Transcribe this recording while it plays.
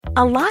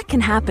A lot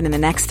can happen in the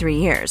next 3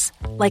 years.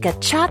 Like a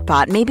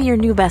chatbot may be your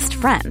new best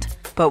friend.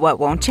 But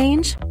what won't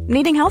change?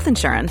 Needing health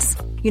insurance.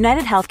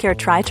 United Healthcare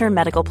Tri-Term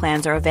Medical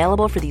Plans are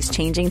available for these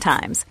changing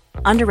times.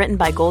 Underwritten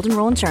by Golden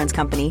Rule Insurance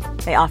Company,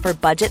 they offer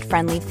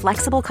budget-friendly,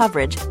 flexible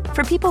coverage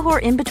for people who are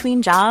in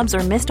between jobs or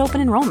missed open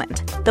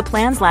enrollment. The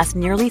plans last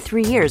nearly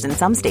 3 years in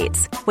some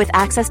states, with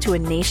access to a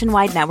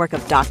nationwide network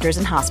of doctors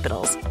and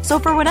hospitals. So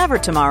for whatever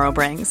tomorrow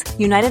brings,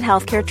 United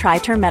Healthcare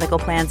Tri-Term Medical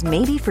Plans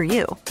may be for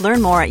you.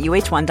 Learn more at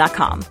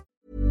uh1.com.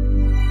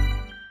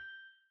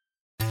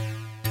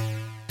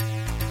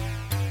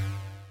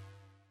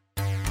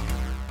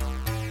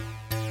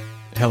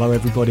 Hello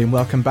everybody and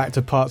welcome back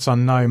to Parts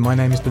Unknown. My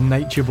name is the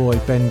Nature Boy,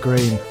 Ben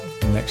Green.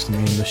 And next to me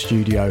in the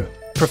studio,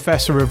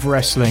 Professor of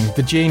Wrestling,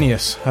 the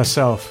genius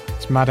herself,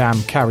 it's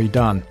Madame Carrie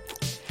Dunn.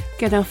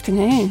 Good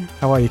afternoon.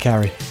 How are you,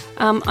 Carrie?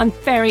 I'm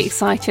very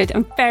excited.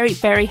 I'm very,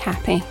 very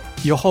happy.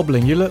 You're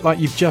hobbling. You look like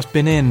you've just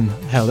been in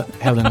Hell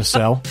in a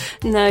Cell.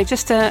 No,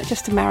 just a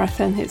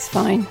marathon. It's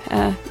fine,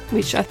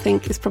 which I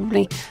think is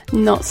probably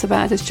not so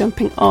bad as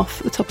jumping off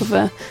the top of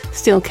a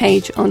steel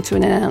cage onto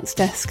an announce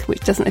desk,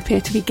 which doesn't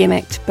appear to be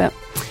gimmicked, but,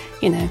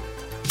 you know,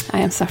 I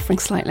am suffering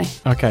slightly.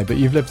 Okay, but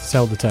you've lived to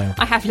tell the tale.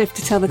 I have lived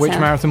to tell the tale. Which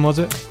marathon was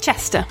it?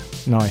 Chester.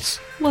 Nice.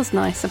 Was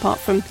nice, apart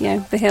from, you know,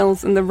 the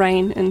hills and the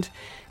rain and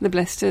the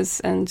blisters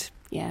and,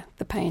 yeah,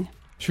 the pain.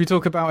 Should we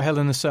talk about Hell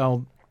in a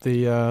Cell,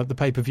 the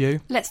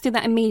pay-per-view? Let's do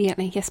that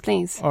immediately. Yes,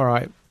 please. All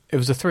right. It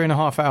was a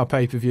 3.5-hour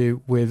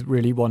pay-per-view with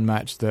really one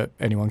match that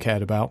anyone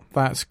cared about.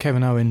 That's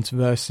Kevin Owens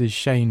versus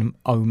Shane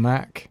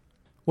O'Mac.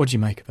 What do you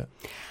make of it?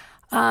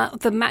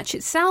 The match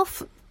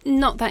itself,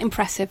 not that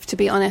impressive, to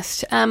be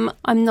honest. I'm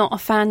not a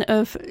fan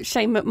of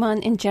Shane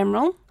McMahon in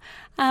general.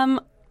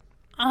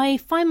 I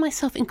find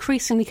myself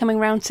increasingly coming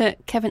around to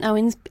Kevin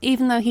Owens,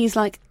 even though he's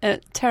like a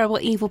terrible,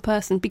 evil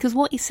person, because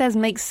what he says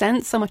makes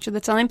sense so much of the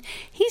time.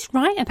 He's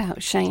right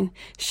about Shane.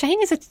 Shane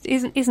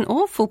is an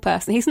awful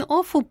person. He's an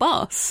awful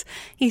boss.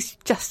 He's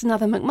just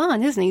another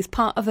McMahon, isn't he? He's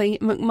part of the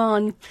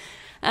McMahon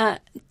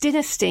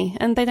dynasty,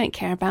 and they don't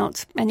care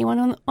about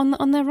anyone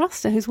on their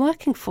roster who's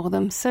working for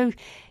them. So,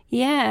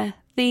 yeah,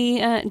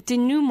 the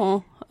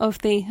denouement of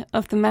the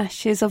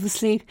match is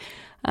obviously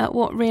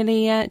what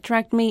really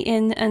dragged me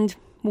in, and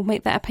will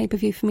make that a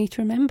pay-per-view for me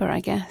to remember, I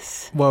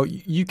guess. Well,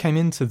 you came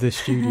into this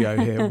studio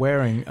here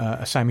wearing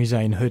a Sami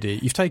Zayn hoodie.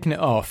 You've taken it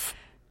off,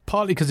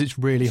 partly because it's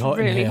really hot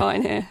in here. Really hot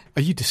in here.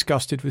 Are you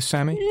disgusted with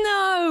Sami?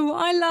 No,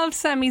 I love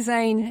Sami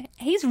Zayn.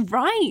 He's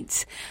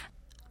right.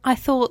 I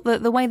thought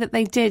that the way that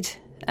they did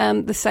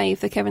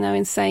the Kevin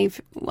Owens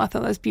save, I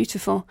thought that was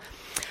beautiful.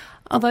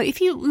 Although,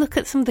 if you look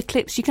at some of the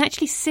clips, you can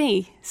actually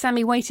see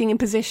Sami waiting in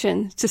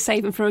position to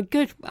save him for a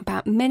good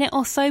about minute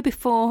or so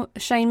before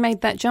Shane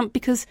made that jump,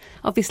 because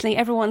obviously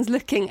everyone's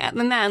looking at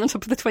the man on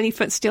top of the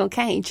 20-foot steel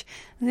cage.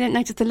 And they don't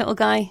notice the little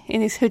guy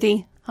in his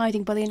hoodie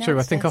hiding by the announce True,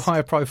 I think desk. a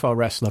higher profile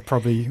wrestler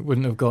probably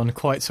wouldn't have gone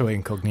quite so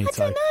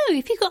incognito. I don't know.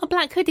 If you've got a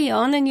black hoodie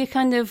on and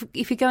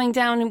if you're going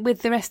down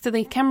with the rest of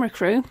the camera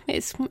crew,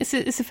 it's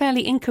a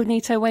fairly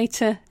incognito way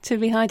to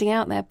be hiding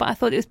out there. But I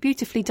thought it was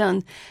beautifully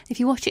done. If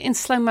you watch it in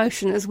slow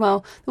motion as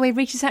well, the way he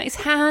reaches out his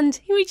hand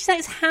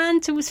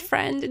to his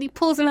friend and he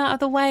pulls him out of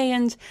the way,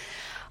 and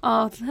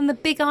the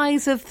big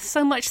eyes of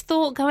so much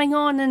thought going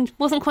on, and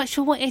wasn't quite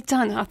sure what he'd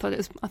done. I thought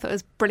it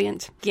was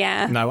brilliant.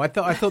 Yeah. No, I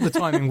thought the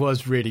timing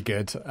was really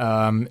good.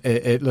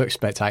 It looked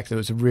spectacular.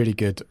 It was a really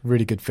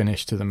good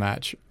finish to the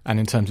match. And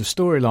in terms of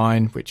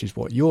storyline, which is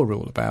what you're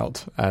all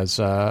about as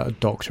a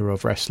doctor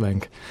of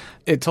wrestling,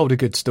 it told a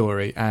good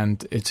story,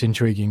 and it's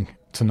intriguing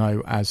to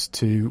know as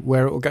to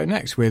where it will go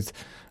next with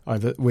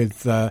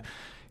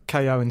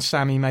KO and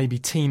Sami maybe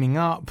teaming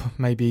up,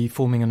 maybe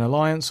forming an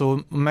alliance,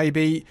 or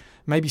maybe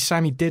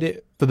Sami did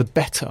it for the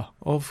better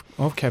of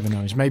Kevin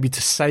Owens, maybe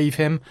to save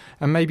him,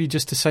 and maybe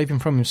just to save him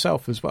from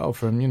himself as well,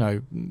 from, you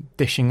know,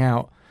 dishing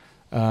out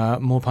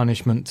more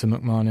punishment to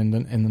McMahon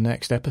in the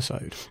next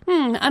episode.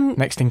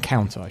 Next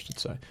encounter, I should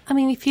say. I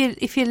mean, if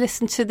you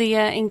listen to the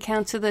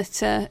encounter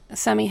that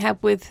Sami had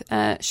with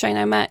Shane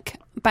O'Mac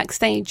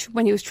backstage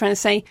when he was trying to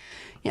say,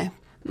 you know,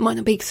 might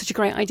not be such a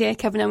great idea.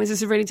 Kevin Owens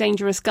is a really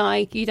dangerous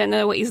guy. You don't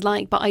know what he's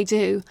like, but I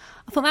do.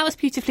 I thought that was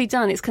beautifully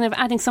done. It's kind of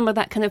adding some of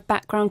that kind of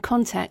background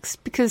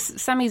context, because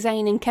Sami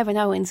Zayn and Kevin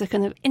Owens are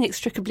kind of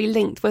inextricably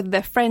linked, whether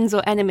they're friends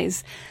or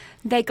enemies.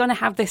 They're going to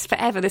have this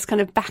forever, this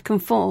kind of back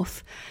and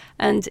forth.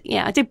 And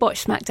yeah, I did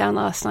watch SmackDown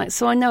last night,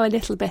 so I know a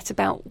little bit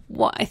about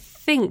what I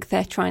think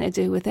they're trying to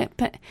do with it.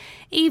 But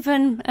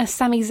even a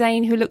Sami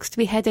Zayn who looks to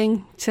be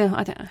heading to,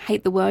 I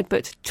hate the word,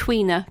 but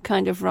tweener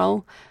kind of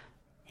role,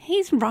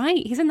 he's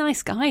right. He's a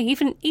nice guy.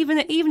 Even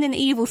an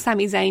evil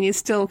Sami Zayn is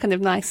still kind of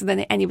nicer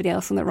than anybody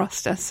else on the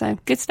roster. So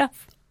good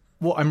stuff.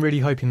 What I'm really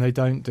hoping they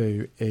don't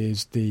do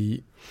is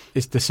the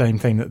same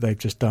thing that they've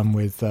just done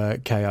with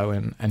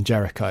KO and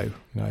Jericho.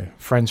 You know,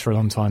 friends for a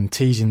long time,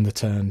 teasing the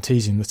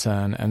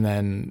turn, and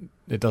then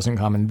it doesn't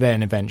come, and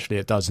then eventually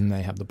it does, and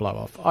they have the blow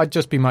off. I'd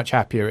just be much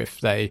happier if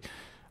they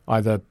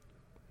either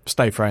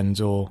stay friends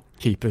or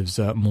keep as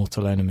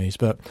mortal enemies.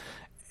 But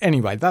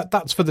anyway,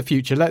 that's for the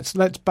future. Let's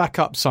back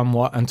up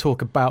somewhat and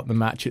talk about the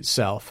match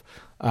itself.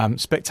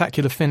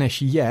 Spectacular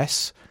finish,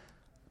 yes.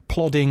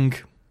 Plodding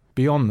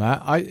beyond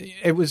that.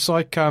 It was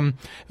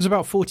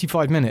about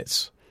 45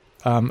 minutes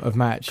of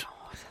match.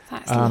 God,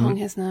 that's long,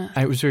 isn't it?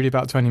 It was really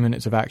about 20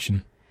 minutes of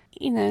action.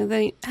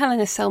 The Hell in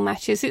a Cell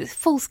matches, it's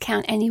falls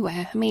count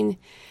anywhere. I mean,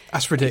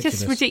 that's ridiculous.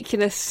 Just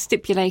ridiculous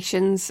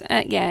stipulations.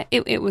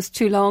 It was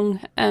too long,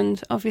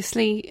 and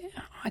obviously,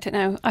 I don't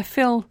know. I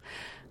feel,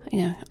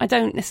 I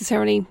don't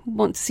necessarily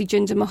want to see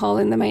Jinder Mahal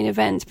in the main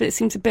event, but it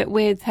seems a bit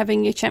weird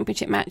having your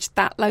championship match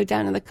that low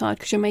down on the card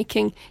because you're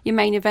making your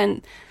main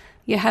event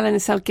your Hell in a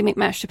Cell gimmick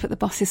match to put the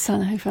boss's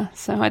son over.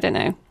 So I don't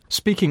know.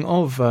 Speaking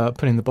of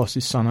putting the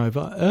boss's son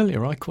over,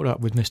 earlier I caught up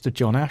with Mr.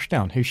 John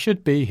Ashdown, who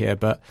should be here,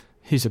 but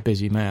he's a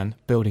busy man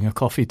building a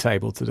coffee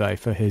table today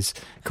for his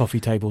coffee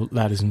table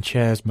ladders and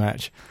chairs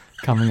match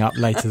coming up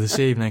later this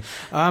evening.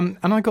 And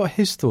I got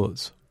his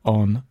thoughts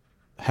on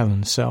Hell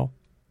in a Cell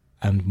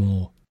and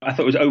more. I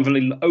thought it was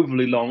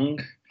overly long,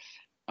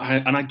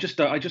 I just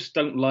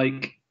don't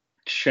like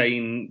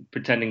Shane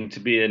pretending to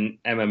be an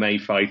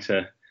MMA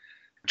fighter,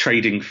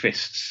 trading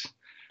fists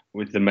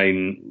with the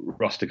main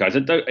roster guys.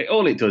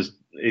 All it does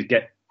is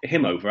get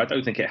him over. I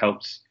don't think it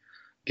helps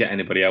get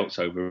anybody else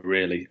over,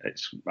 really.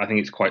 I think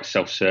it's quite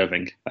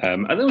self-serving.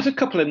 And there was a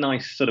couple of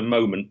nice sort of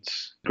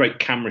moments. Great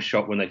camera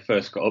shot when they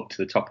first got up to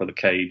the top of the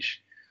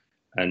cage,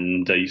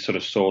 and you sort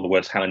of saw the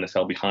words Hell in a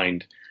Cell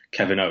behind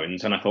Kevin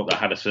Owens, and I thought that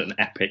had a certain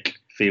epic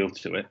feel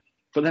to it.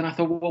 But then I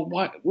thought, well,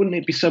 why wouldn't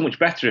it be so much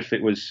better if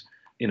it was,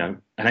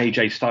 an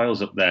AJ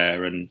Styles up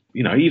there, and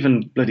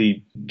even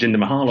bloody Jinder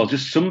Mahal, or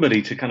just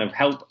somebody to kind of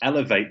help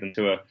elevate them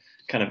to a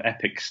kind of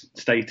epic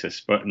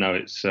status. But no,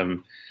 it's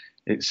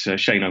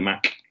Shane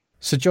O'Mac.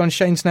 So John,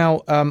 Shane's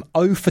now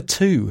 0 for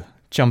 2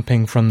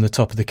 jumping from the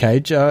top of the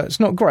cage. It's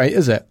not great,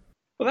 is it?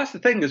 Well, that's the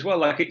thing as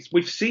well.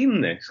 We've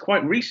seen this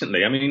quite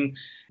recently. I mean,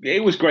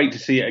 it was great to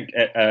see it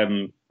at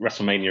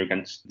WrestleMania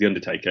against The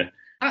Undertaker.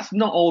 That's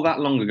not all that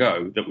long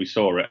ago that we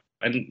saw it,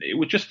 and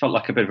it just felt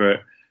like a bit of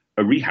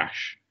a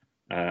rehash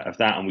of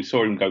that. And we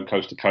saw him go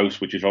coast to coast,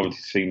 which you've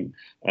obviously seen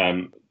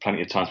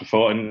plenty of times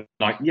before. And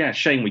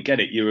Shane, we get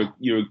it.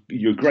 You're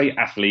a great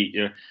athlete.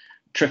 You're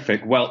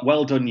terrific.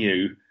 Well done,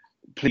 you.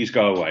 Please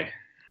go away.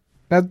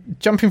 Now,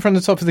 jumping from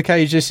the top of the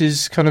cage, this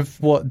is kind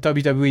of what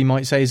WWE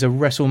might say is a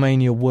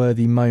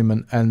WrestleMania-worthy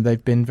moment, and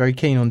they've been very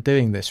keen on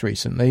doing this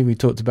recently. We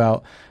talked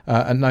about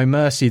at No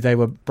Mercy, they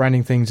were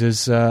branding things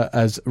as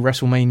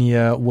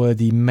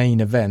WrestleMania-worthy main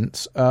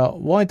events.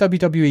 Why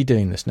WWE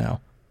doing this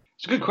now?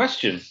 It's a good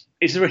question.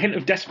 Is there a hint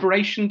of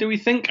desperation, do we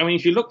think? I mean,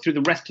 if you look through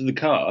the rest of the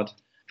card,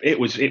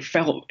 it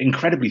felt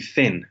incredibly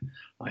thin,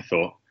 I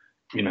thought.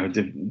 And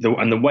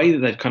the way that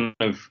they've kind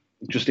of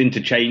just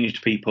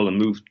interchanged people and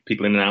moved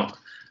people in and out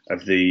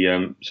of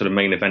the sort of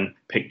main event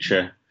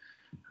picture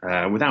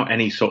without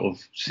any sort of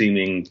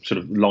seeming sort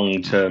of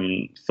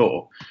long-term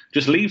thought,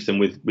 just leaves them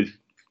with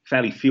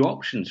fairly few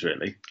options,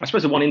 really. I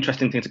suppose the one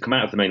interesting thing to come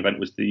out of the main event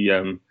was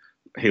the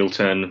heel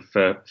turn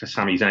for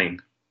Sami Zayn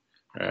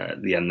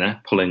at the end there,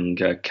 pulling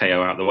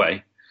KO out of the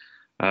way.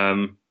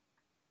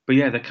 But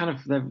yeah,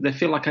 they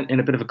feel like in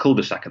a bit of a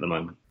cul-de-sac at the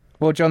moment.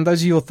 Well, John,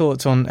 those are your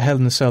thoughts on Hell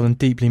in a Cell, and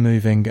deeply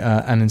moving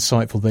and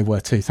insightful they were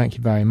too. Thank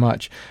you very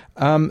much.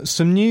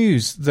 Some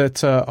news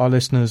that our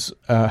listeners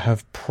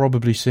have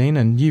probably seen,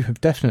 and you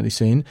have definitely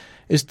seen,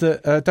 is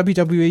that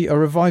WWE are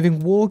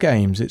reviving War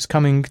Games. It's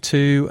coming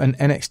to an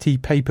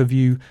NXT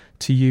pay-per-view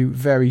to you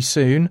very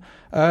soon.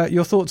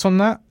 Your thoughts on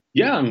that?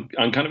 Yeah,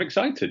 I'm kind of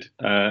excited.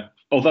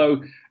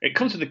 Although it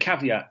comes with the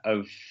caveat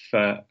of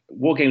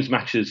War Games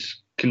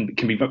matches can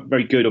be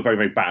very good or very,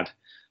 very bad.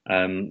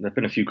 There have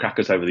been a few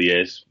crackers over the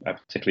years,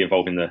 particularly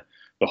involving the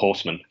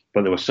Horsemen,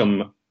 but there were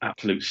some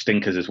absolute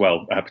stinkers as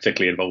well,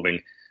 particularly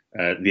involving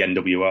the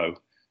NWO.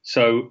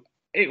 So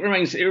it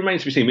remains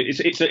to be seen.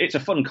 It's a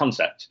fun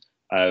concept,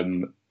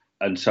 and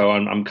so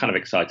I'm kind of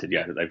excited,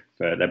 that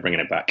they're bringing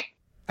it back.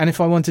 And if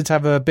I wanted to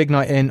have a big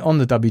night in on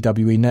the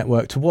WWE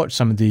Network to watch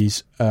some of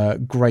these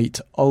great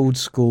old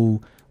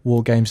school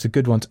War Games, the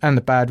good ones and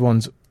the bad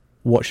ones,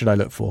 what should I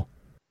look for?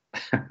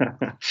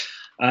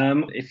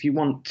 If you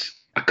want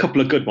a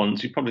couple of good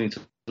ones, you probably need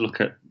to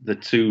look at the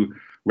two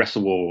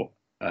Wrestle War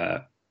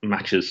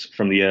matches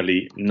from the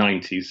early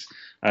 90s.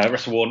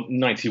 Wrestle War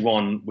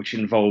 91, which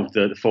involved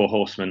the Four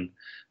Horsemen,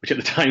 which at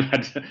the time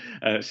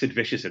had Sid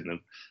Vicious in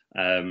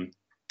them,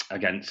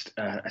 against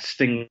a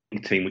Sting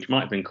team, which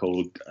might have been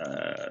called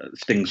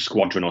Sting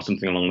Squadron or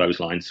something along those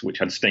lines, which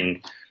had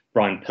Sting,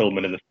 Brian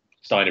Pillman and the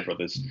Steiner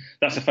brothers.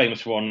 That's a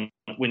famous one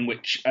in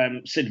which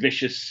Sid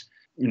Vicious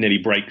nearly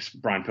breaks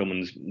Brian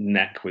Pillman's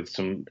neck with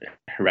some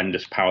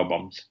horrendous power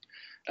bombs.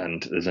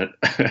 And there's a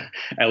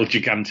El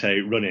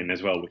Gigante run-in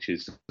as well, which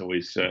is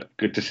always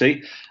good to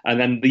see. And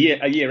then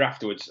a year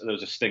afterwards, there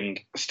was a Sting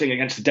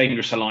against the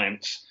Dangerous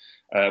Alliance,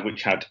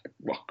 which had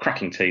a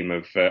cracking team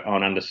of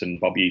Arn Anderson,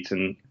 Bob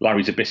Eaton,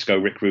 Larry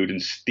Zbyszko, Rick Rude,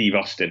 and Steve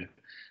Austin,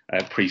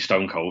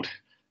 pre-Stone Cold.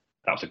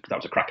 That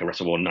was a cracker.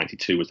 Wrestle War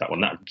 92 was that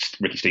one. That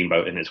Ricky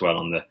Steamboat in as well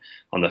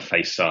on the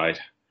face side,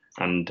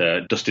 and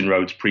Dustin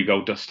Rhodes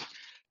pre-Gold Dust.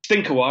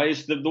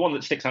 Stinker-wise, the one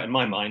that sticks out in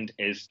my mind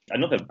is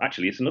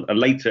it's a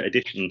later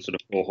edition sort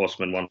of Four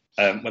Horsemen one,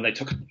 when they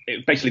took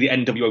basically the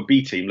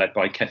NWOB team led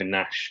by Kevin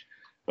Nash,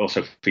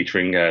 also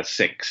featuring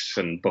Six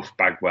and Buff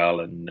Bagwell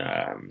and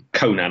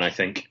Conan, I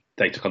think.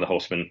 They took on the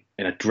Horsemen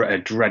in a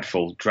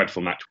dreadful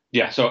match.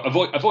 Yeah, so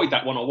avoid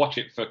that one or watch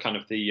it for kind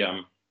of the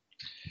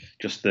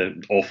just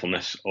the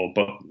awfulness,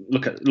 but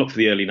look for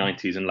the early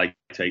 90s and late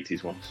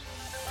 80s ones,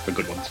 for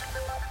good ones.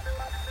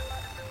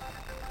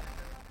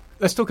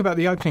 Let's talk about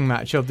the opening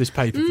match of this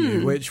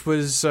pay-per-view, which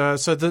was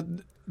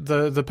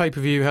the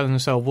pay-per-view Hell in a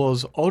Cell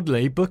was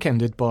oddly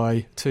bookended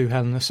by two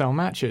Hell in a Cell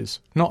matches,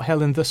 not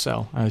Hell in the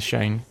Cell as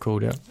Shane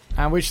called it,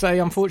 and which they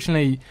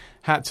unfortunately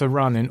had to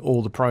run in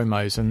all the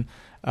promos, and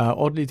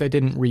oddly they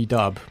didn't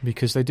redub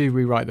because they do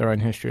rewrite their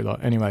own history a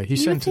lot. Anyway, he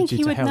sentenced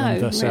you to Hell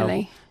in the Cell.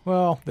 Really?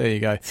 Well, there you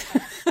go.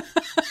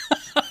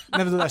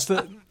 Nevertheless,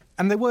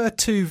 and there were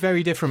two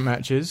very different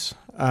matches.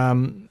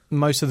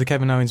 Most of the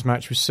Kevin Owens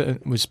match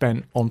was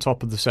spent on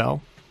top of the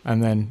cell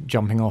and then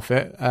jumping off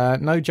it.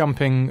 No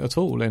jumping at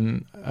all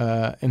in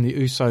the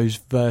Usos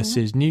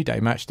versus New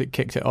Day match that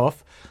kicked it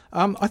off.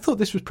 I thought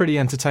this was pretty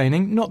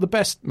entertaining. Not the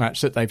best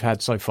match that they've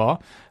had so far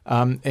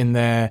in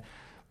their,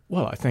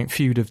 I think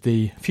feud of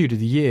the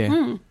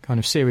year kind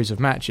of series of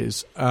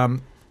matches.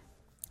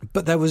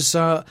 But there was,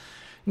 the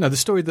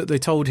story that they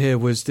told here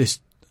was this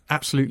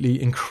absolutely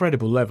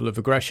incredible level of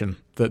aggression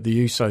that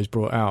the Usos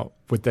brought out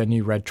with their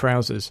new red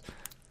trousers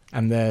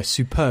and their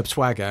superb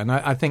swagger. And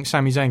I think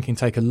Sami Zayn can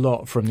take a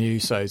lot from the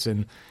Usos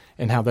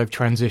in how they've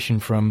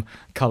transitioned from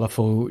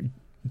colourful,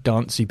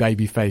 dancey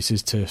baby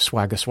faces to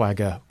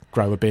swagger,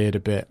 grow a beard a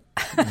bit,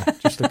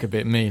 just look a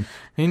bit mean.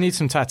 He needs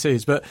some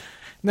tattoos, but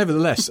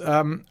nevertheless,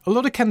 a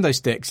lot of kendo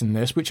sticks in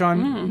this, which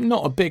I'm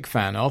not a big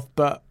fan of,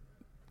 but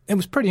it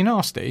was pretty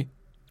nasty.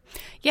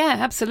 Yeah,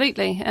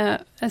 absolutely.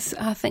 As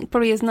I think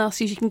probably as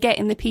nasty as you can get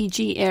in the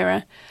PG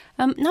era.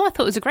 No, I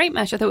thought it was a great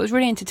match. I thought it was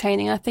really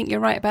entertaining. I think you're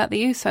right about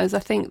the Usos. I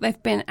think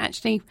they've been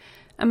actually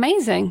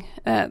amazing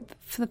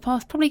for the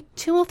past probably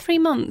 2 or 3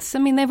 months. I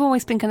mean, they've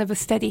always been kind of a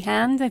steady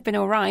hand. They've been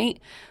all right.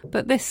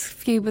 But this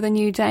feud with a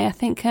New Day, I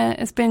think,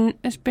 has been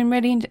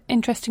really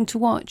interesting to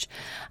watch.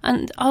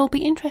 And I'll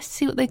be interested to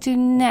see what they do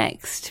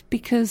next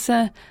because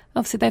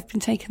obviously they've been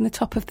taking the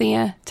top of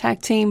the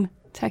tag team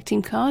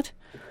card.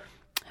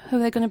 Who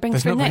are they going to bring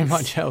through next? There's not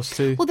very much else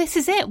to... Well, this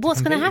is it.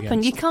 What's going to happen?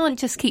 Against. You can't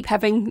just keep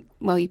having...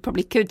 Well, you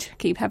probably could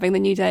keep having the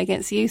New Day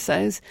against the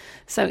Usos.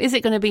 So is it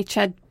going to be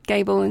Chad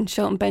Gable and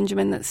Shelton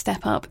Benjamin that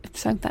step up?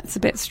 So that's a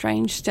bit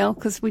strange still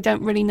because we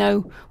don't really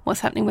know what's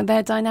happening with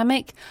their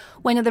dynamic.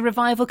 When are the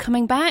Revival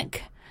coming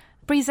back?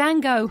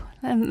 Breezango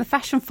and the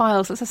Fashion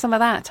Files. Let's have some of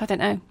that. I don't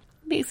know.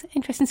 It's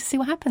interesting to see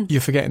what happens.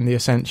 You're forgetting the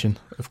Ascension,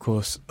 of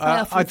course.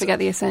 I often forget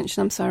the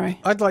Ascension, I'm sorry.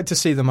 I'd like to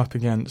see them up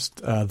against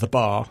The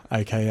Bar,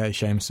 a.k.a.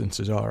 Sheamus and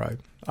Cesaro.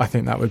 I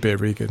think that would be a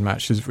really good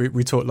match.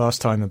 We talked last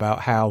time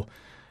about how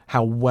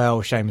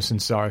well Sheamus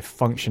and Cesaro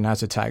function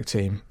as a tag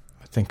team.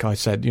 I think I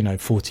said,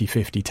 40,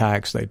 50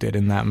 tags they did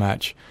in that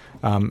match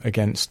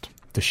against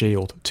The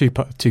Shield.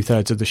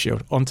 Two-thirds of The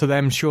Shield. On to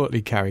them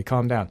shortly, Carrie.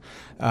 Calm down.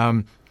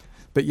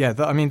 But yeah,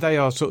 they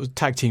are sort of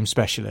tag team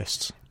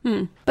specialists.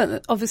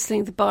 But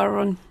obviously the Bar are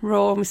on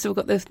Raw and we've still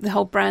got the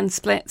whole brand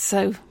split,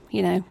 so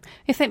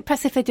if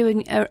they do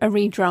a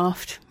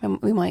redraft,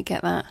 we might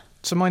get that.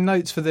 So my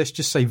notes for this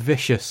just say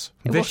vicious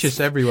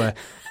everywhere.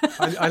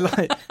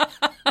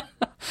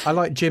 I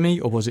like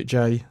Jimmy, or was it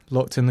Jay,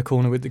 locked in the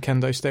corner with the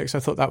kendo sticks. I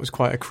thought that was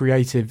quite a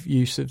creative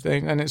use of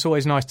thing, and it's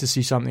always nice to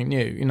see something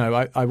new.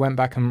 I went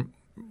back and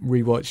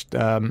rewatched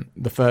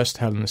the first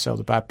Hell in a Cell,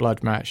 the Bad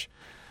Blood match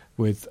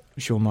with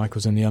Shawn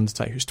Michaels and The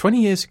Undertaker. It was 20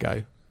 years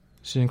ago.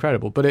 It's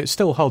incredible, but it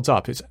still holds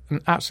up. It's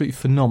an absolutely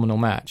phenomenal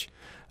match,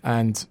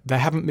 and there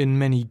haven't been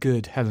many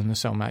good Hell in a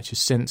Cell matches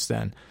since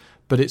then,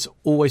 but it's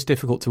always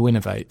difficult to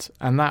innovate,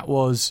 and that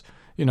was,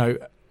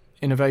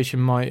 innovation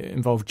might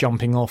involve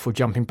jumping off or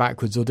jumping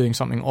backwards or doing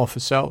something off a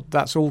cell.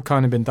 That's all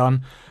kind of been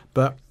done,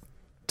 but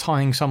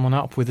tying someone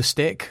up with a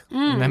stick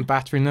and then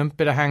battering them,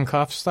 bit of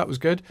handcuffs, that was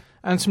good,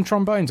 and some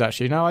trombones,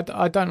 actually. No,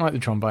 I don't like the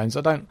trombones.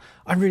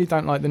 I really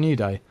don't like the New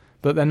Day,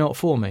 but they're not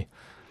for me.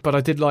 But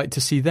I did like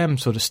to see them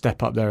sort of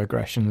step up their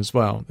aggression as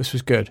well. This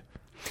was good.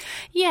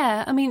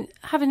 Yeah, I mean,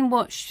 having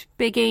watched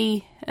Big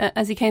E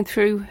as he came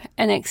through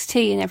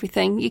NXT and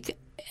everything,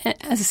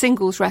 as a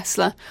singles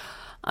wrestler,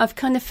 I've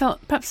kind of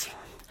felt perhaps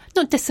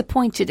not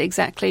disappointed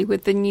exactly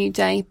with the New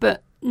Day,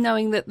 but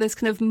knowing that there's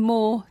kind of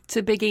more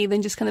to Big E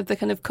than just kind of the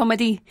kind of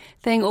comedy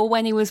thing, or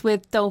when he was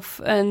with Dolph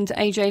and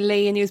AJ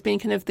Lee and he was being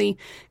kind of the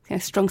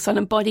strong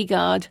silent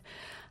bodyguard.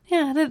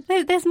 Yeah,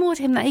 there's more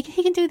to him that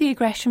he can do the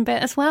aggression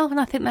bit as well, and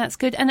I think that's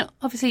good. And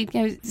obviously,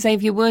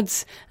 Xavier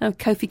Woods,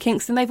 Kofi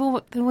Kingston, they've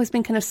always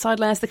been kind of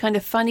sidelined as the kind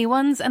of funny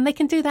ones, and they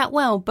can do that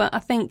well. But I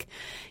think,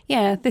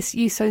 this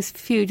Usos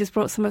feud has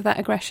brought some of that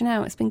aggression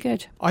out. It's been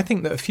good. I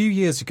think that a few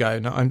years ago,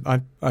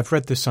 and I've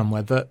read this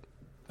somewhere, that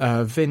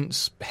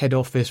Vince, head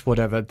office,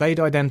 whatever, they'd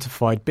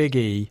identified Big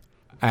E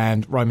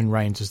and Roman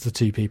Reigns as the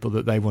two people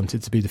that they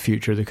wanted to be the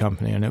future of the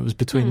company, and it was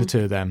between the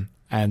two of them,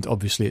 and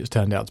obviously it's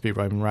turned out to be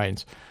Roman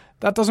Reigns.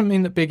 that doesn't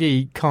mean that Big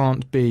E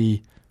can't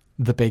be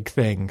the big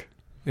thing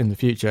in the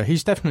future.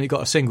 He's definitely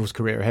got a singles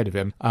career ahead of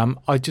him.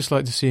 I'd just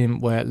like to see him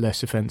wear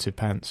less offensive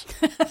pants.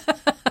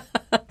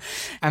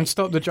 And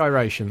stop the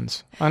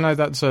gyrations. I know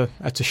that's a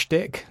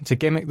shtick, it's a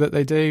gimmick that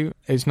they do.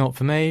 It's not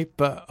for me,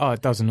 but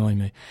it does annoy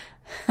me.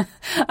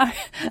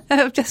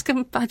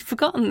 I'd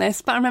forgotten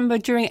this, but I remember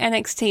during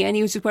NXT and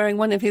he was wearing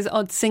one of his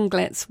odd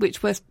singlets,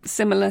 which was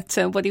similar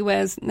to what he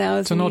wears now.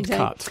 It's an odd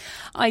cut.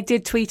 I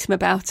did tweet him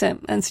about it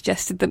and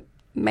suggested that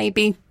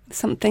maybe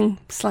something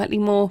slightly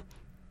more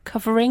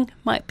covering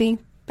might be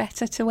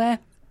better to wear.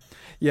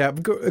 Yeah,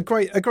 a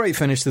great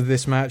finish to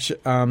this match.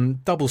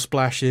 Double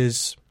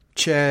splashes,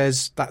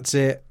 chairs, that's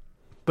it.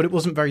 But it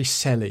wasn't very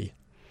selly,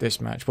 this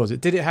match, was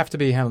it? Did it have to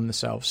be Hell in a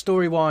Cell?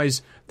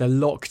 Story-wise, they're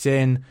locked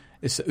in.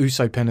 It's the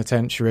Uso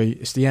Penitentiary.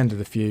 It's the end of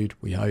the feud,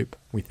 we hope,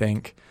 we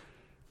think.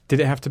 Did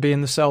it have to be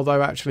in the Cell,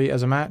 though, actually,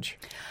 as a match?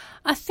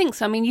 I think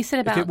so. I mean, you said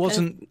about if it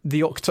wasn't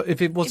the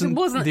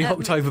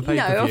October pay-per-view.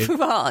 No,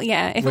 well,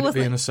 yeah. If would it it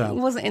be in the Cell?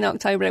 It wasn't in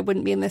October, it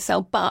wouldn't be in the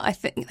Cell. But I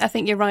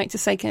think you're right to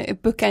say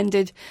it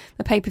bookended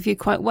the pay-per-view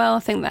quite well. I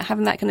think that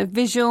having that kind of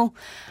visual,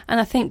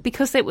 and I think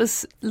because it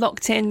was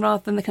locked in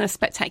rather than the kind of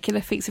spectacular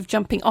feats of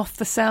jumping off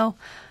the Cell,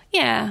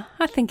 yeah,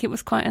 I think it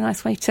was quite a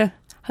nice way to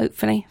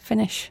hopefully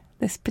finish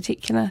this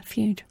particular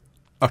feud.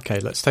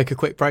 Okay, let's take a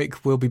quick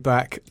break. We'll be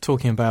back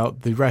talking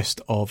about the rest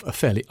of a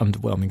fairly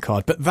underwhelming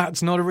card. But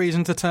that's not a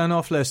reason to turn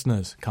off,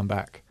 listeners. Come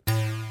back.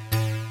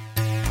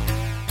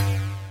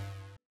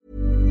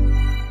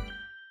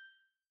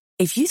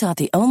 If you thought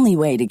the only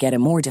way to get a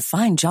more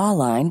defined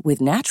jawline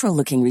with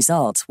natural-looking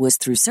results was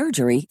through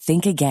surgery,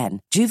 think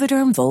again.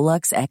 Juvederm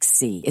Volux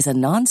XC is a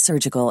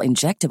non-surgical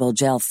injectable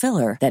gel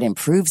filler that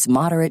improves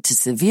moderate to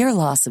severe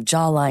loss of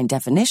jawline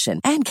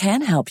definition and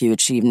can help you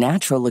achieve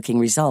natural-looking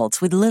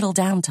results with little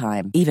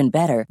downtime. Even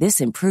better,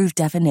 this improved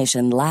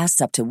definition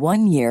lasts up to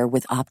 1 year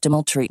with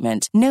optimal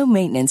treatment. No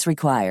maintenance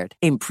required.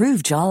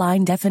 Improve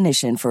jawline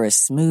definition for a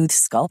smooth,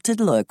 sculpted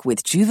look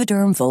with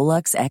Juvederm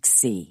Volux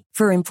XC.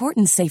 For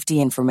important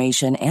safety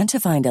information and to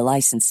find a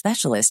licensed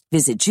specialist,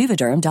 visit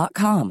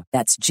Juvederm.com.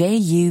 That's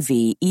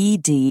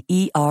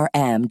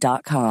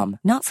Juvederm.com.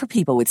 Not for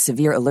people with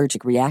severe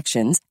allergic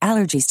reactions,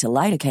 allergies to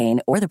lidocaine,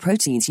 or the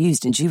proteins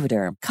used in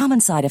Juvederm. Common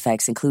side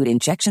effects include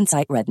injection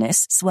site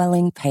redness,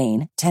 swelling,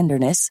 pain,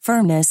 tenderness,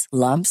 firmness,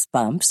 lumps,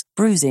 bumps,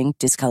 bruising,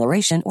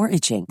 discoloration, or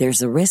itching.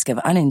 There's a risk of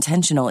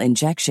unintentional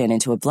injection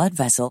into a blood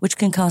vessel, which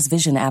can cause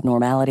vision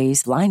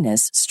abnormalities,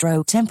 blindness,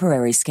 stroke,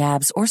 temporary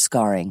scabs, or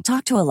scarring.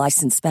 Talk to a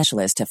licensed specialist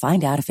to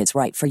find out if it's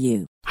right for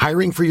you.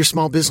 Hiring for your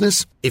small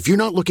business? If you're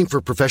not looking for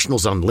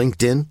professionals on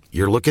LinkedIn,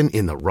 you're looking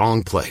in the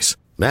wrong place.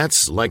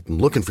 That's like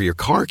looking for your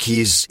car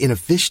keys in a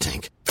fish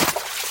tank.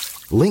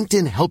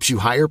 LinkedIn helps you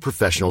hire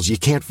professionals you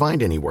can't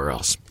find anywhere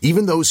else,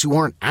 even those who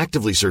aren't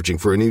actively searching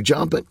for a new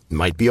job but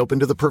might be open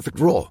to the perfect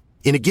role.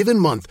 In a given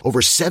month, over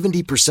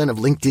 70% of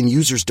LinkedIn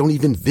users don't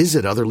even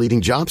visit other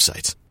leading job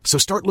sites. So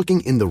start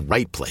looking in the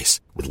right place.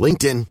 With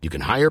LinkedIn, you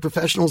can hire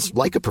professionals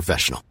like a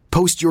professional.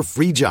 Post your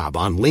free job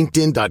on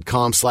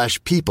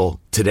linkedin.com/people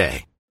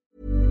today.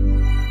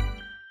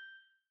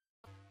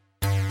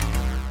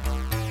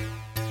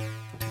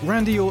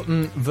 Randy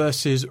Orton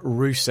versus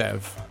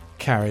Rusev.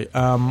 Carrie,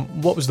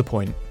 what was the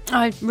point?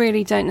 I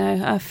really don't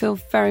know. I feel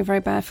very, very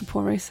bad for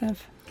poor Rusev.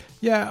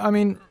 Yeah, I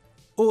mean,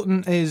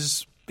 Orton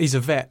he's a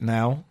vet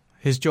now.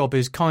 His job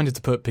is kind of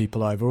to put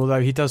people over,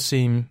 although he does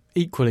seem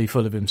equally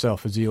full of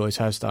himself as he always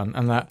has done.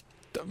 And that,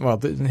 well,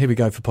 here we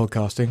go for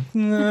podcasting.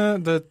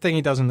 The thing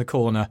he does in the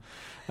corner,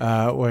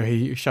 where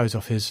he shows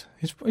off his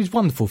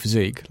wonderful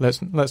physique. Let's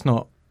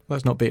not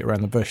beat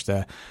around the bush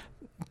there.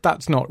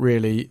 That's not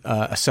really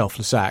a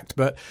selfless act,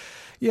 but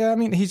yeah, I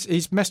mean,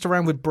 he's messed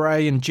around with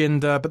Bray and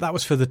Jinder, but that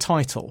was for the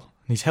title.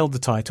 He's held the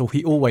title.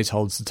 He always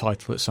holds the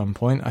title at some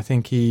point. I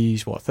think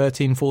he's,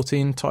 13,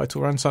 14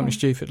 title run, something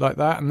stupid like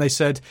that. And they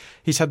said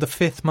he's had the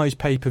 5th most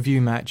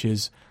pay-per-view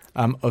matches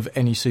of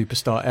any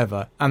superstar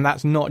ever. And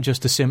that's not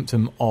just a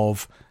symptom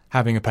of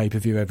having a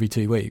pay-per-view every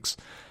 2 weeks.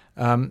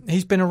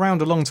 He's been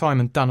around a long time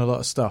and done a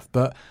lot of stuff,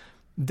 but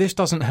this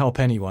doesn't help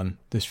anyone,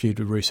 this feud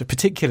with Rusev,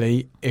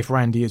 particularly if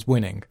Randy is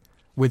winning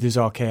with his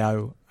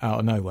RKO out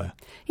of nowhere.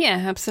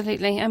 Yeah,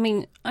 absolutely. I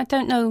mean, I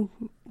don't know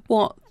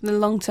what the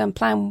long-term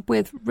plan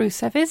with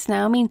Rusev is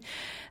now. I mean,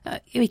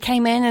 he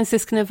came in as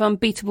this kind of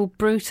unbeatable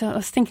brute. I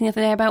was thinking the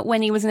other day about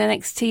when he was in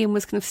NXT and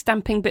was kind of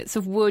stamping bits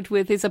of wood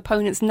with his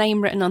opponent's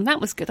name written on.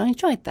 That was good. I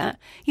enjoyed that.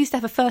 He used to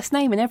have a first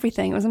name and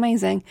everything. It was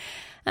amazing.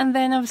 And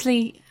then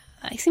obviously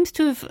he seems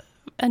to have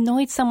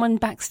annoyed someone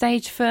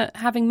backstage for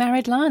having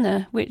married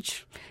Lana,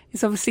 which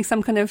is obviously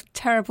some kind of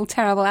terrible,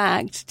 terrible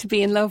act to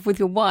be in love with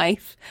your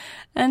wife.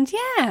 And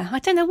yeah, I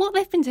don't know what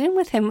they've been doing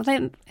with him.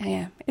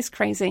 Yeah, it's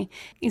crazy.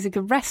 He's a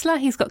good wrestler.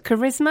 He's got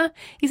charisma.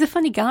 He's a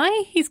funny guy.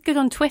 He's good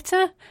on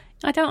Twitter.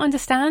 I don't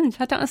understand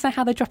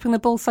how they're dropping the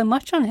ball so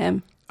much on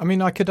him. I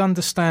mean, I could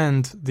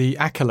understand the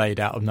accolade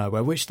out of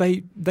nowhere, which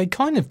they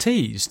kind of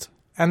teased.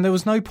 And there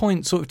was no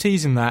point sort of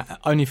teasing that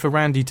only for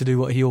Randy to do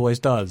what he always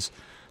does.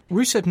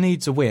 Rusev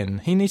needs a win.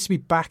 He needs to be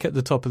back at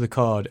the top of the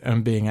card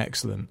and being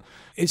excellent.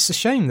 It's a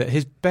shame that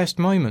his best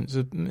moments,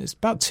 it's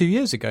about 2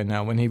 years ago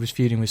now when he was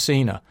feuding with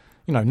Cena.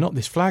 You know, not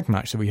this flag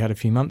match that we had a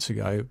few months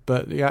ago,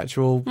 but the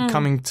actual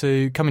coming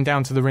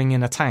down to the ring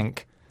in a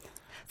tank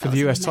for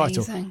the US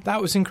title.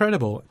 That was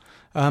incredible.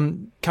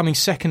 Coming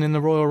second in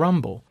the Royal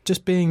Rumble.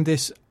 Just being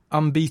this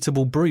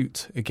unbeatable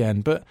brute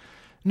again, but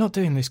not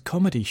doing this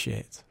comedy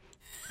shit.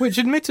 Which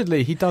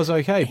admittedly he does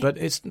okay, but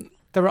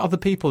there are other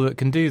people that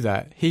can do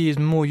that. He is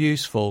more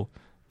useful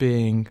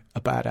being a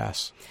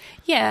badass.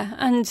 Yeah,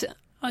 and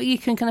you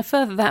can kind of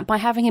further that by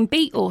having him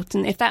beat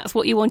Orton if that's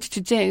what you wanted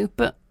to do,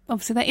 but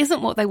obviously that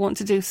isn't what they want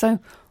to do. So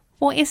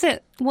what is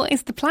it? What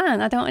is the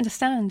plan? I don't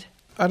understand.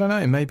 I don't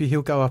know. Maybe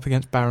he'll go up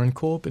against Baron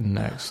Corbin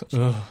next.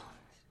 Ugh.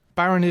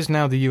 Baron is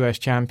now the US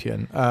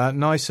champion.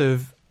 Nice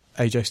of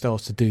AJ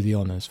Styles to do the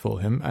honours for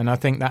him. And I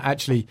think that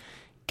actually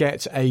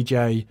gets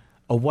AJ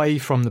away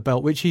from the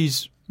belt, which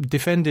he's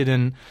defended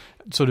and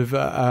sort of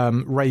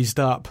raised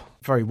up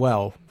very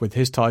well with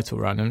his title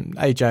run. And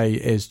AJ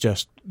is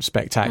just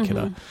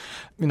spectacular.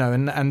 Mm-hmm. You know,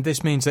 and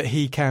this means that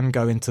he can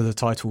go into the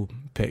title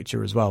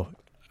picture as well.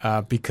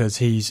 Because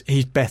he's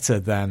better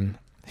than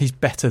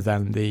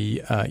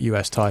the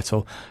US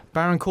title.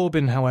 Baron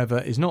Corbin, however,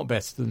 is not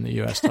better than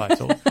the US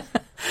title.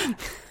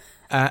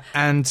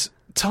 And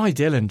Ty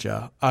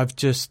Dillinger,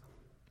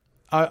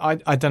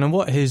 I don't know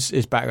what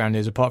his background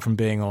is apart from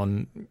being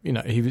on. You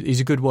know,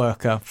 he's a good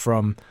worker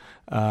from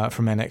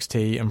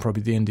NXT and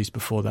probably the Indies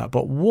before that.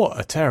 But what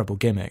a terrible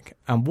gimmick!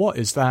 And what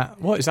is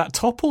that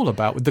top all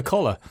about with the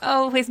collar?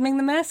 Oh, his Ming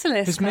the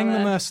Merciless. His Ming the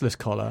Merciless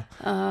collar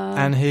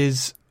and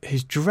his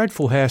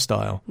dreadful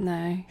hairstyle.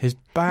 No. His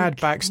bad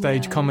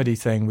backstage comedy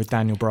thing with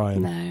Daniel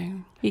Bryan.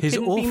 No. You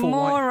couldn't be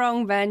more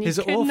wrong, Ben. His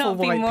awful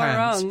white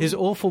pants. His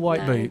awful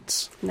white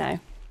boots. No.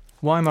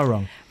 Why am I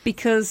wrong?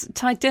 Because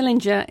Ty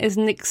Dillinger is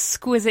an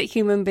exquisite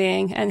human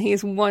being and he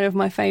is one of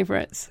my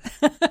favourites.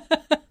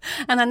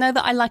 And I know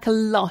that I like a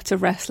lot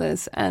of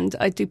wrestlers and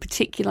I do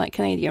particularly like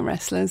Canadian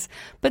wrestlers.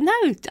 But no,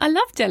 I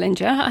love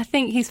Dillinger. I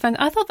think he's fun.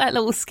 I thought that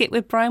little skit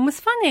with Brian was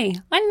funny.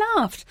 I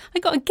laughed. I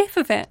got a gif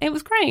of it. It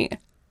was great.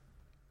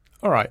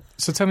 All right,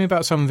 so tell me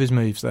about some of his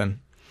moves then.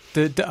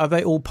 Are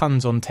they all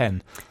puns on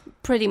 10?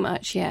 Pretty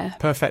much, yeah.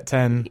 Perfect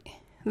 10,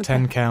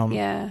 10 count,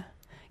 yeah.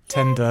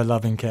 Tender,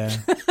 loving care.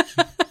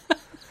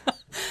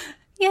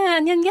 Yeah,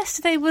 and then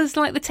yesterday was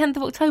like the 10th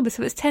of October,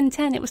 so it was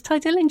 10/10. It was Ty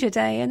Dillinger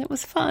Day, and it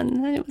was fun.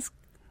 And it was.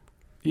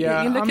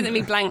 Yeah, you're looking at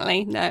me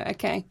blankly. No,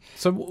 okay.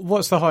 So,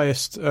 what's the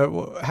highest?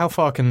 How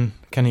far can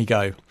he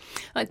go?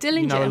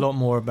 Dillinger. You know a lot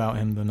more about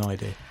him than I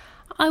do.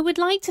 I would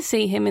like to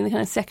see him in the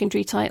kind of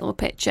secondary title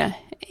picture.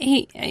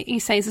 He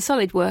says he's a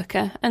solid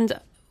worker, and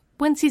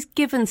once he's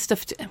given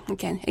stuff to,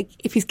 again,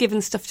 if he's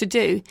given stuff to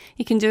do,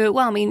 he can do it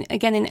well. I mean,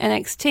 again, in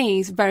NXT,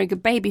 he's a very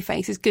good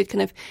babyface. He's good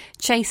kind of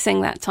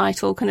chasing that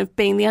title, kind of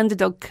being the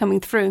underdog coming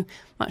through,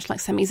 much like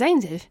Sami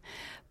Zayn did.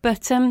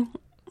 But,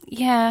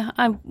 yeah,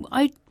 I'm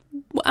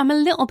a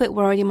little bit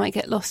worried he might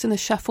get lost in the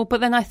shuffle.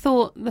 But then I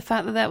thought the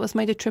fact that was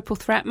made a triple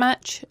threat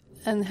match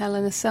and Hell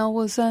in a Cell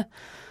was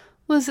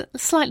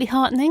slightly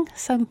heartening.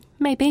 So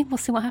maybe we'll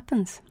see what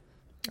happens.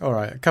 All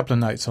right, a couple of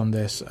notes on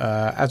this.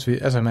 As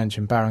I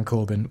mentioned, Baron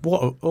Corbin.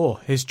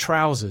 His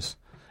trousers.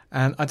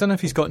 And I don't know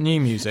if he's got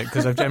new music,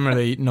 because I've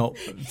generally not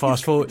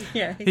fast forward.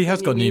 Yeah, he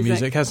has got new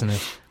music, hasn't he?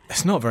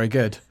 It's not very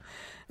good.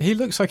 He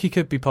looks like he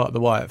could be part of the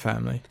Wyatt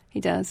family.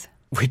 He does.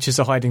 Which is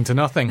a hiding to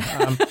nothing,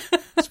 I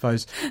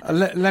suppose.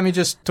 Let me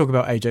just talk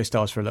about AJ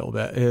Styles for a little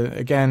bit.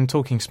 Again,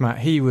 talking smack,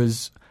 he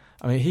was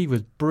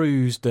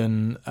bruised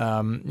and,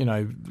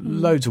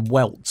 loads of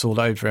welts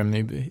all over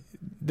him.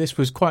 This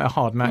was quite a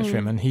hard match for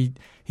him, and he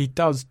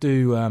does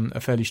do a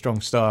fairly strong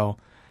style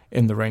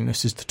in the ring.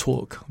 This is to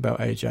talk about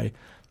AJ,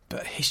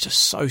 but he's just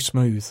so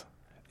smooth.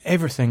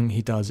 Everything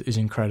he does is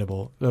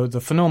incredible.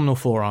 The phenomenal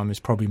forearm is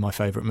probably my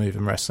favourite move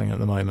in wrestling at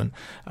the moment.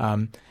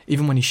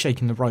 Even when he's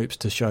shaking the ropes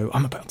to show,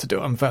 I'm about to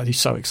do it, he's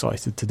so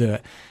excited to do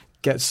it.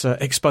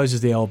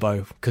 Exposes the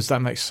elbow, because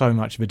that makes so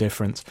much of a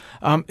difference.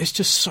 It's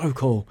just so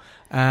cool.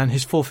 And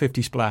his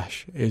 450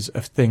 splash is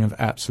a thing of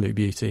absolute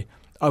beauty.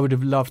 I would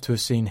have loved to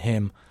have seen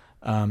him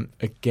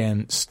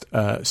against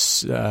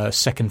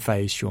second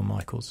phase Shawn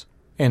Michaels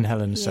in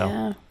Hell in a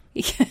Cell.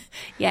 Yeah.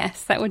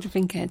 Yes, that would have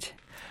been good.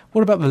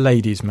 What about the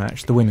ladies'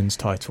 match, the women's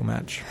title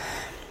match?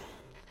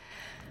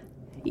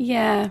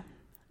 Yeah.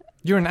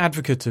 You're an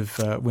advocate of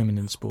women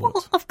in sport.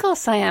 Well, of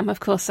course I am.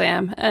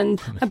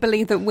 And I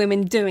believe that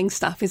women doing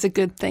stuff is a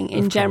good thing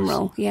in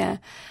general. Yeah.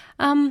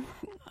 I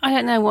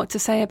don't know what to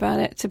say about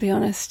it, to be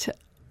honest.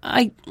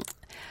 I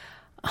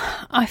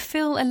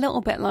feel a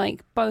little bit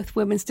like both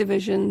women's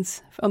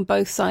divisions on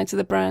both sides of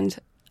the brand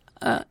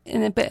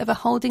in a bit of a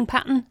holding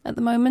pattern at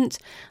the moment.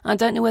 I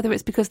don't know whether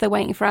it's because they're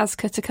waiting for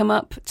Asuka to come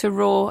up to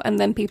Raw and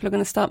then people are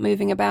going to start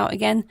moving about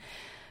again.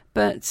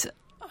 But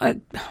I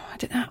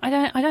don't know.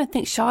 I don't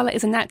think Charlotte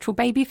is a natural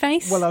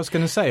babyface. Well, I was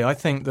going to say, I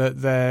think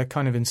that they're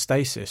kind of in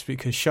stasis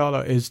because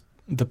Charlotte is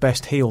the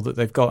best heel that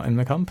they've got in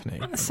the company.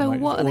 So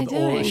what are they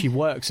doing? Or she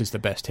works as the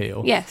best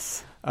heel.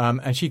 Yes.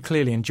 And she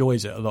clearly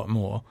enjoys it a lot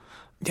more.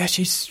 Yeah,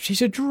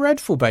 she's a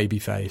dreadful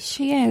babyface.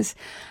 She is.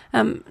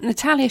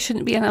 Natalia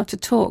shouldn't be allowed to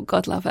talk,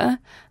 God love her.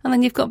 And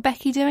then you've got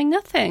Becky doing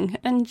nothing.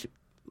 And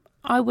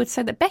I would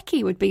say that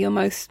Becky would be your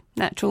most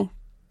natural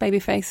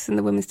babyface in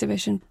the women's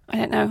division. I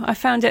don't know. I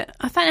found it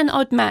an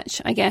odd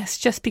match, I guess,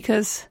 just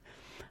because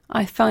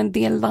I find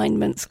the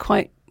alignments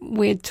quite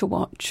weird to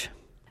watch.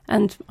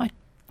 And I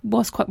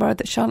was quite worried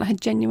that Charlotte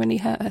had genuinely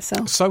hurt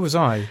herself. So was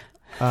I.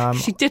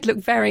 She did look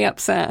very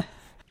upset.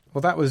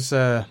 Well, that was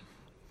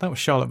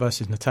Charlotte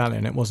versus Natalia,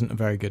 and it wasn't a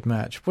very good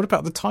match. What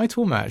about the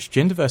title match,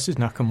 Jinder versus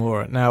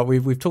Nakamura? Now,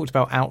 we've talked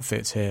about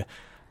outfits here.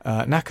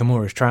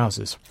 Nakamura's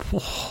trousers.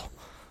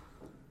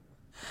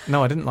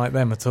 No, I didn't like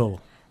them at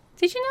all.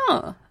 Did you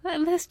not?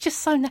 That's just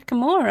so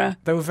Nakamura.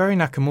 They were very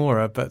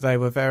Nakamura, but they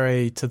were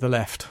very to the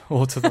left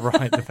or to the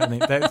right, depending.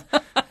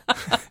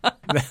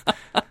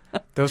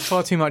 There was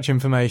far too much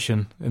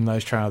information in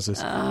those trousers.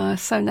 So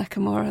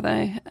Nakamura,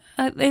 though.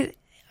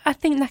 I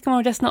think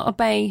Nakamura does not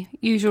obey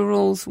usual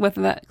rules,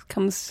 whether that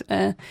comes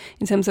in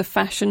terms of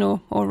fashion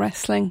or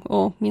wrestling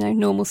or,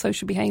 normal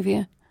social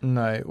behaviour.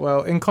 No.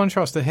 Well, in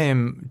contrast to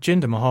him,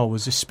 Jinder Mahal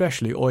was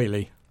especially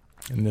oily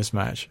in this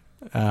match.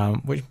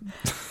 Which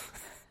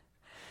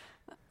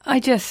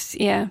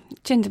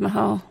Jinder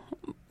Mahal.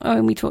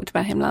 Oh, we talked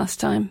about him last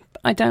time.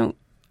 I don't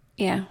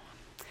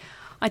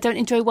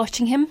enjoy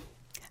watching him,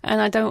 and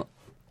I don't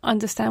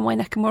understand why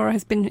Nakamura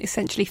has been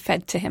essentially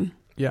fed to him.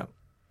 Yeah.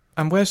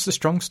 And where's the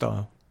strong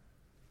style?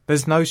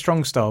 There's no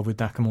strong style with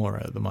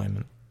Nakamura at the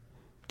moment.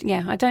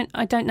 Yeah, I don't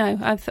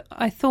know.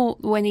 I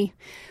thought when he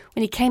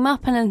came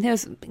up and then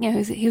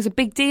he was a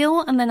big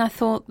deal, and then I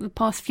thought the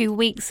past few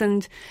weeks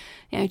and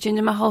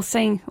Jinder Mahal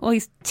saying all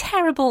these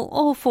terrible,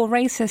 awful,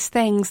 racist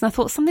things, and I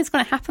thought something's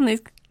going to happen. He's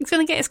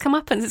going to get his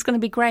comeuppance. It's going to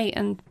be great,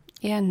 and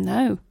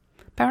no,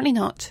 apparently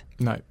not.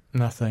 No,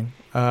 nothing.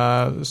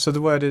 So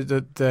the word is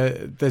that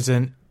there's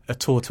a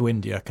tour to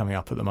India coming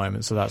up at the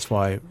moment, so that's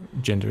why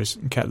Jinder has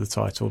kept the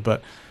title.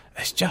 But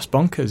it's just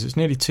bonkers. It's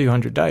nearly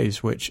 200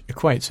 days, which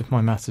equates, if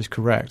my math is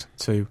correct,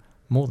 to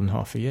more than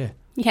half a year.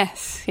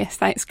 Yes,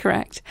 that's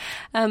correct.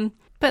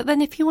 But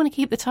then if you want to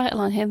keep the title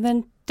on him,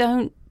 then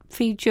don't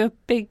feed your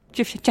big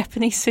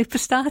Japanese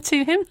superstar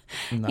to him.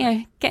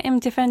 No. Get him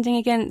defending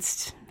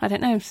against, I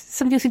don't know,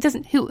 somebody else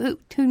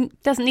who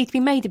doesn't need to be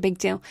made a big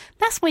deal.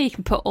 That's where you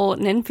can put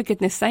Orton in, for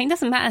goodness sake. It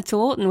doesn't matter to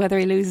Orton whether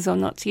he loses or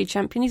not to your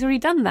champion. He's already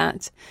done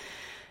that.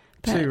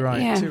 But, too right.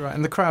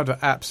 And the crowd are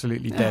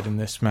absolutely dead in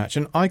this match.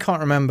 And I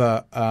can't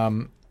remember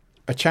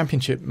a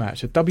championship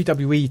match, a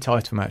WWE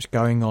title match,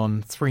 going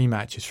on 3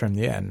 matches from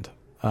the end.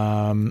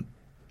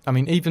 I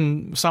mean,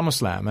 even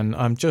SummerSlam, and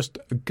I'm just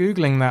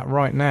Googling that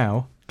right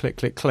now. Click,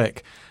 click,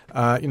 click.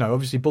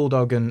 Obviously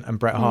Bulldog and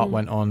Bret Hart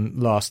went on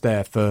last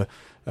there for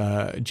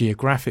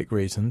geographic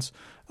reasons.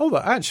 Oh,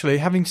 but actually,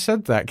 having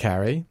said that,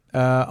 Carrie,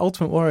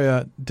 Ultimate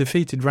Warrior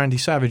defeated Randy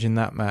Savage in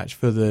that match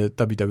for the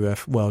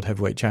WWF World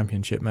Heavyweight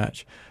Championship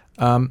match.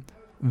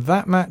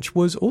 That match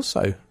was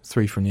also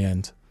 3 from the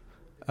end.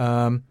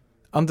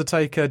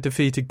 Undertaker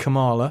defeated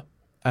Kamala,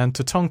 and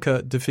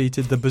Tatanka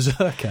defeated the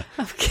Berserker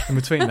in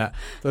between that.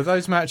 So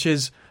those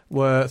matches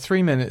were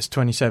 3 minutes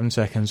 27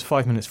 seconds,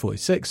 5 minutes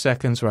 46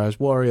 seconds, whereas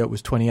Warrior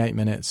was 28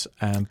 minutes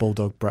and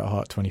Bulldog Bret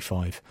Hart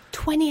 25.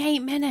 28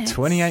 minutes?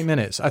 28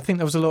 minutes. I think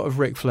there was a lot of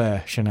Ric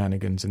Flair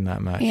shenanigans in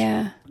that match.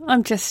 Yeah,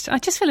 I just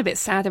feel a bit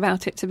sad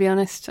about it, to be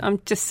honest. I'm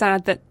just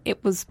sad that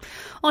it was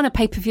on a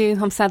pay-per-view.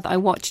 I'm sad that I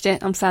watched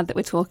it. I'm sad that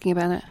we're talking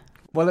about it.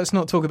 Well, let's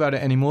not talk about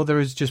it anymore. There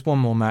is just one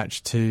more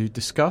match to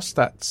discuss.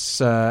 That's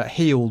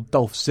heel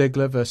Dolph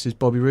Ziggler versus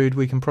Bobby Roode.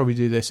 We can probably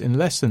do this in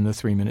less than the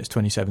 3 minutes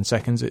 27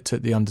 seconds it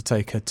took The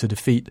Undertaker to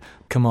defeat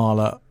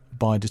Kamala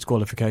by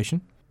disqualification.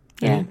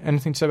 Yeah.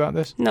 Anything to say about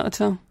this? Not at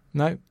all.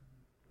 No?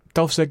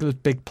 Dolph Ziggler's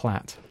big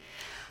plait.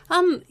 Yeah.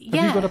 Have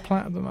you got a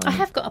plait at the moment? I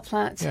have got a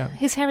plait. Yeah.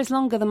 His hair is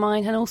longer than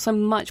mine and also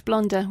much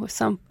blonder, which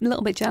I'm a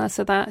little bit jealous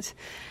of that.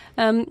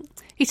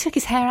 He took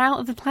his hair out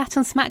of the plait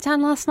on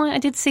SmackDown last night. I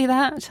did see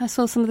that. I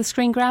saw some of the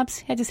screen grabs.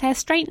 He had his hair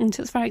straightened. It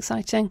was very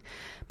exciting.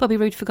 Bobby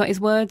Roode forgot his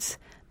words,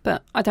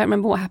 but I don't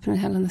remember what happened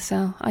in Hell in a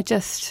Cell. I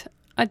don't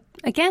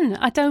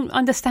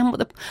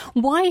understand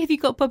why have you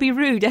got Bobby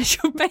Roode as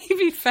your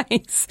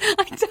babyface?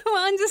 I don't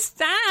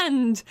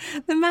understand.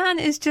 The man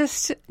is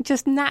just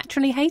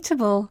naturally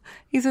hateable.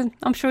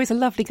 I'm sure he's a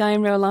lovely guy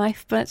in real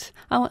life, but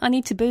I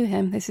need to boo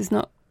him. This is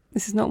not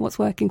what's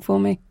working for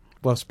me.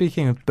 Well,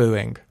 speaking of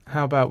booing,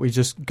 how about we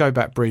just go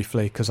back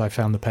briefly, because I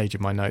found the page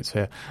of my notes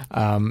here,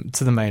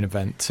 to the main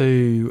event,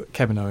 to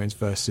Kevin Owens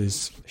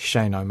versus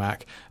Shane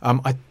O'Mac.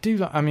 I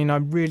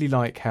really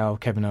like how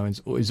Kevin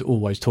Owens is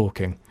always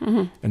talking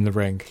in the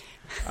ring.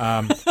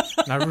 And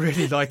I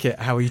really like it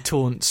how he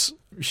taunts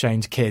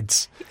Shane's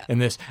kids in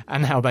this,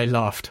 and how they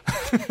laughed,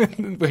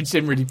 which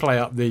didn't really play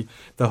up the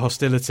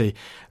hostility.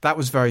 That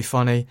was very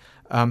funny.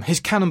 His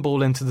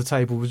cannonball into the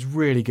table was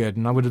really good,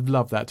 and I would have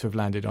loved that to have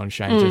landed on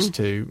Shane, just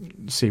to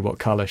see what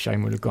colour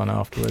Shane would have gone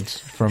afterwards,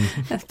 from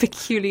a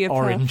peculiar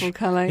orange, purple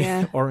colour,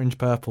 yeah. orange,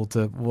 purple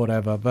to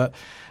whatever. But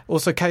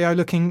also KO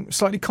looking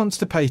slightly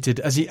constipated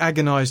as he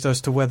agonised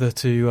as to whether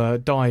to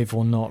dive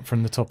or not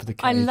from the top of the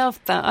cage. I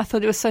loved that. I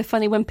thought it was so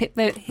funny when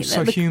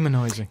so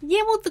humanising.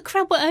 Yeah, well, the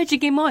crowd were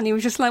urging him on. He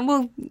was just like,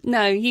 well,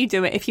 no, you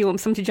do it if you want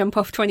someone to jump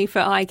off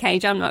 20-foot high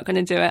cage. I'm not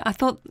going to do it. I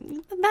thought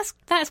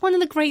that's one of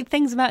the great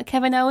things about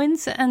Kevin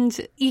Owens,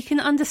 and you can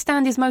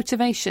understand his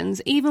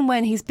motivations, even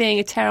when he's being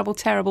a terrible,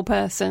 terrible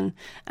person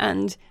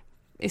and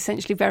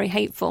essentially very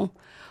hateful,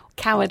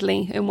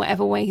 cowardly in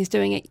whatever way he's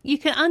doing it. You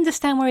can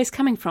understand where he's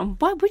coming from.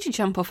 Why would you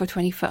jump off a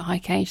 20-foot high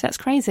cage? That's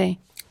crazy.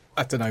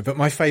 I don't know, but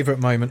my favourite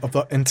moment of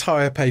the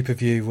entire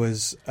pay-per-view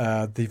was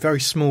the very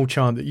small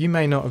chant that you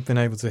may not have been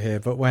able to hear,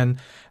 but when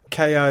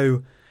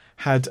KO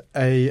had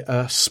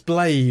a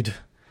splayed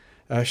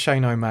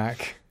Shane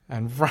O'Mac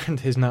and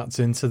rammed his nuts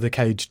into the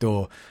cage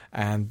door,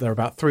 and there are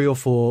about 3 or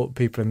 4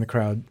 people in the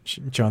crowd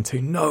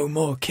chanting, "No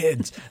more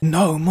kids,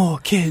 no more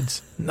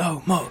kids,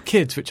 no more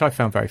kids," which I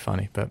found very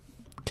funny, but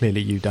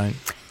clearly you don't.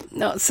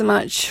 Not so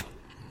much.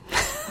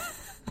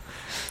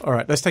 All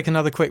right, let's take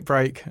another quick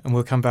break, and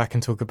we'll come back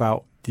and talk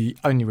about the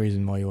only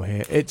reason why you're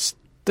here. It's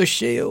The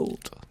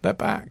Shield. They're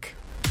back.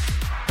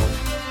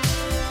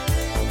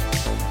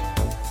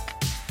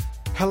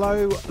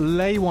 Hello,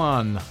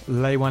 Leiwan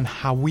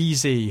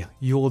Hawizi.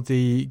 You're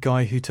the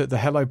guy who took the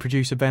Hello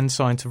Producer Ben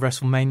sign to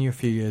WrestleMania a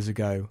few years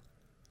ago.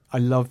 I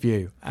love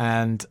you.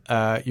 And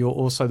you're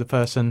also the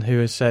person who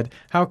has said,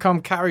 how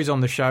come Carrie's on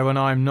the show and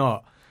I'm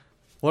not?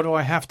 What do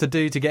I have to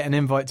do to get an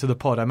invite to the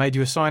pod? I made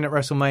you a sign at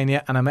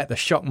WrestleMania and I met the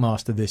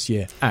Shockmaster this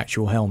year.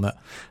 Actual helmet.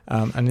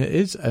 And it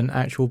is an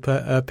actual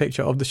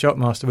picture of the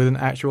Shockmaster with an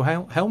actual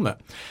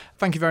helmet.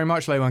 Thank you very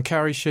much, Leiwan.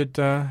 Carrie should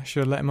I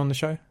let him on the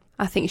show?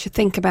 I think you should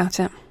think about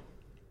it.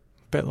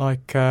 Bit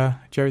like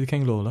Jerry the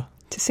King Lawler.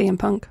 To CM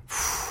Punk.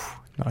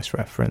 Nice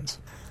reference.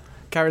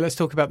 Carrie, let's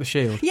talk about The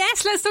Shield.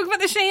 Yes, let's talk about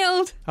The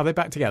Shield. Are they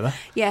back together?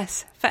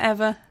 Yes,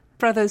 forever.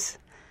 Brothers.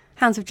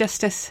 Hounds of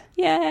Justice.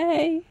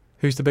 Yay.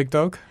 Who's the big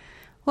dog?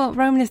 Well,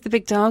 Roman is the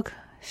big dog.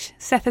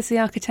 Seth is the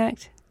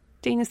architect.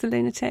 Dean is the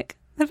lunatic.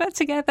 They're back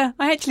together.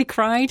 I actually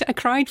cried. I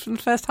cried for the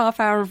first half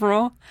hour of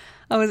Raw.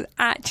 I was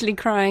actually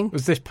crying.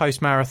 Was this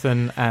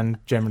post-marathon and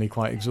generally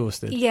quite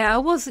exhausted?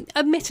 Yeah,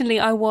 admittedly,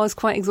 I was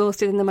quite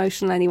exhausted and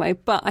emotional anyway,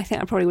 but I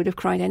think I probably would have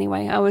cried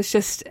anyway. I knew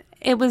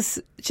it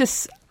was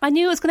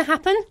going to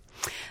happen,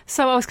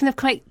 so I was kind of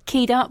quite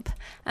keyed up,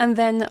 and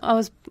then I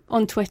was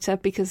on Twitter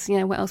because,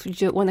 what else would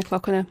you do at 1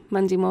 o'clock on a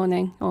Monday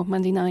morning or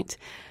Monday night?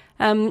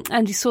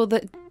 And you saw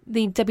that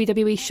the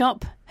WWE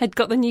shop had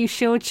got the new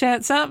Shield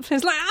shirts up. It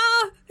was like,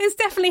 it's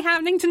definitely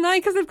happening tonight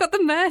because they've got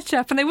the merch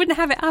up, and they wouldn't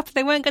have it up.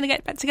 They weren't going to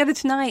get back together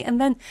tonight.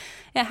 And then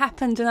it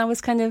happened, and I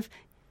was kind of,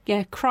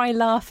 cry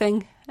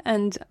laughing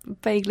and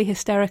vaguely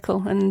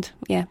hysterical and,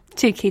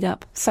 too keyed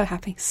up. So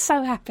happy.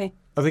 So happy.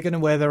 Are they going to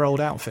wear their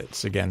old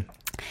outfits again?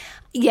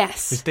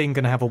 Yes. Is Dean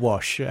going to have a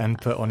wash and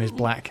put on his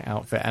black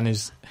outfit? And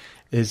is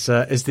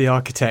the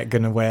architect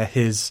going to wear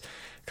his...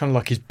 kind of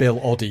like his Bill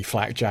Oddie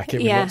flak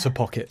jacket with lots of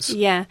pockets.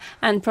 Yeah,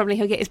 and probably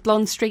he'll get his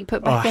blonde streak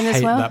put back in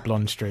as well. I hate that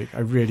blonde streak.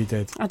 I really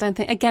did. I don't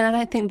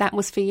think that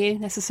was for you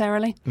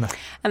necessarily. No.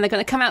 And they're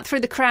going to come out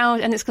through the crowd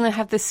and it's going to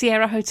have the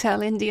Sierra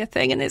Hotel India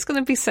thing and it's going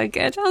to be so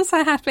good. I'm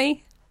so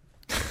happy.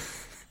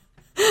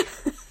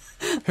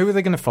 Who are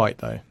they going to fight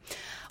though?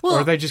 Well,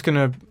 or are they just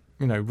going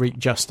to, wreak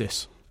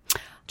justice?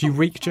 Do you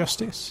wreak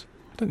justice?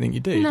 I don't think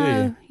you do, do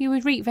you? You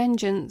would wreak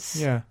vengeance.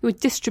 Yeah. You would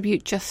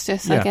distribute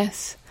justice, I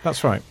guess.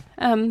 That's right.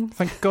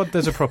 Thank God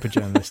there's a proper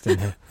journalist in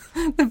here.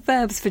 The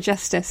verbs for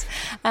justice.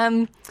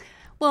 Well,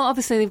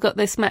 obviously they've got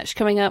this match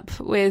coming up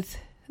with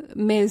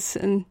Miz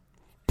and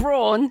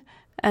Braun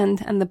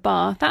and the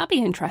Bar. That'll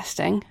be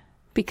interesting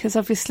because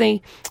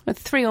obviously a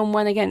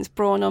 3-on-1 against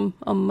Braun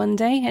on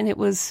Monday and it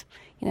was,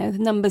 the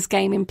numbers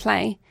game in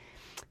play.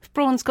 If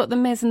Braun's got the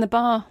Miz and the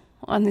Bar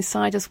on this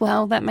side as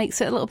well, that makes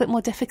it a little bit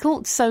more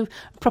difficult. So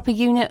a proper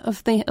unit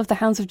of the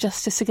Hounds of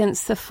Justice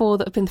against the 4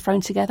 that have been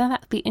thrown together,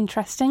 that'd be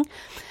interesting.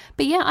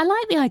 But yeah, I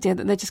like the idea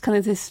that they're just kind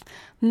of this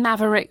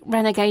maverick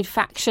renegade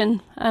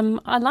faction.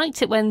 I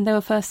liked it when they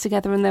were first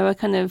together and they were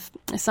kind of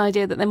this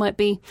idea that they might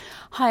be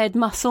hired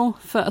muscle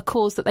for a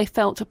cause that they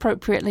felt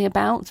appropriately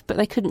about, but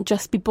they couldn't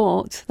just be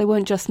bought. They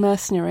weren't just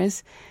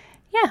mercenaries.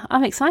 Yeah,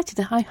 I'm excited.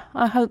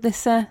 I hope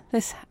this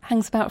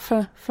hangs about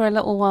for a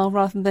little while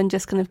rather than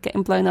just kind of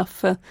getting blown off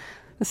for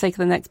the sake of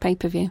the next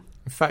pay-per-view.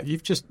 In fact,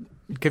 you've just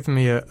given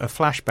me a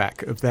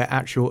flashback of their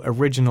actual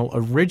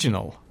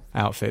original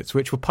outfits,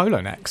 which were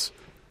polo necks.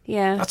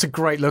 Yeah. That's a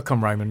great look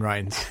on Roman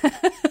Reigns.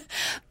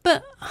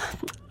 But,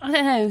 I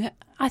don't know,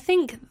 I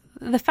think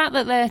the fact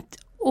that they're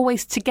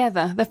always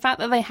together, the fact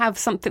that they have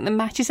something that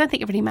matches, I don't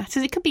think it really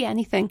matters. It could be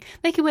anything.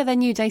 They could wear their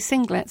New Day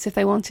singlets if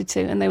they wanted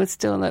to, and they would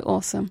still look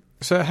awesome.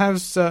 So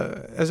has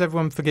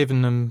everyone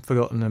forgiven them,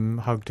 forgotten them,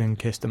 hugged and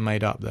kissed and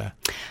made up there?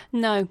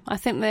 No, I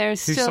think there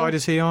is still... Whose side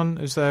is he on?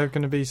 Is there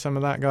going to be some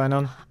of that going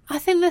on? I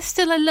think there's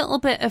still a little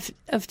bit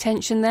of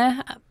tension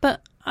there,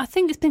 but I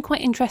think it's been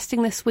quite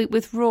interesting this week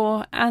with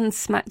Raw and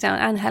SmackDown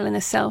and Hell in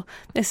a Cell.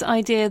 This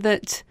idea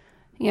that,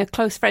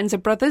 close friends are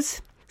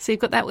brothers. So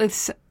you've got that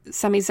with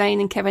Sami Zayn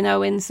and Kevin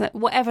Owens, that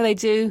whatever they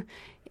do,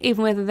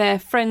 even whether they're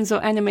friends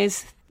or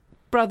enemies,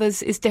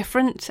 brothers is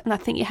different. And I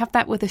think you have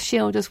that with the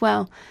Shield as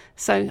well.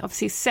 So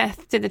obviously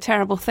Seth did a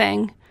terrible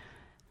thing,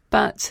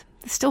 but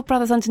they're still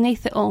brothers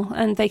underneath it all,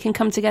 and they can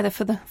come together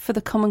for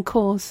the common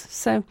cause.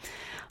 So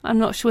I'm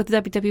not sure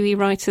the WWE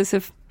writers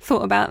have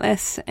thought about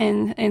this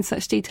in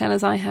such detail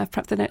as I have.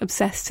 Perhaps they don't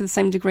obsess to the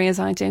same degree as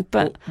I do.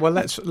 But well,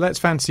 let's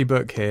fantasy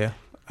book here.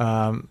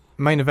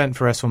 Main event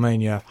for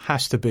WrestleMania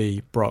has to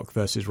be Brock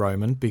versus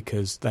Roman,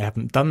 because they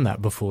haven't done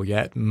that before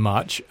yet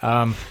much,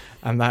 and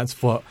that's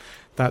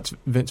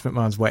Vince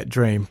McMahon's wet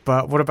dream.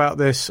 But what about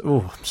this?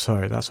 Oh, I'm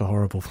sorry, that's a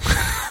horrible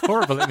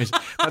image.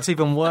 That's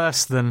even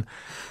worse than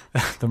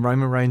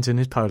Roman Reigns in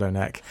his polo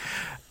neck.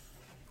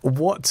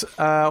 What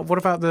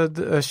about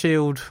the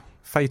Shield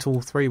Fatal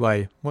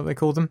 3-Way? What do they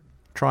call them?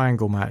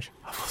 Triangle match.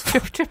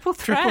 Triple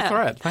threat. Triple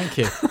threat. Thank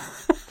you.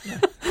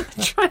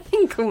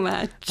 Triangle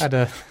match.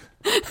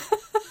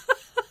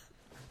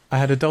 I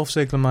had a Dolph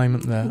Ziggler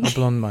moment there, a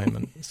blonde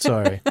moment.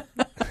 Sorry.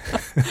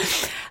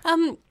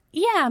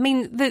 Yeah, I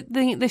mean,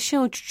 the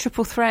Shield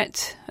triple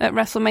threat at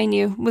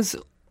WrestleMania was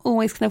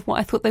always kind of what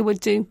I thought they would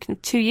do kind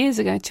of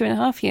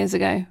 2.5 years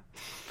ago.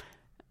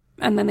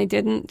 And then they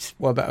didn't.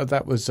 Well,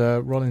 that was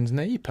Rollins'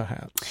 knee,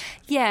 perhaps.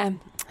 Yeah,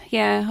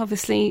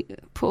 obviously.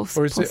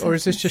 Or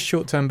is this just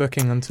short-term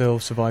booking until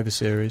Survivor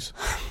Series?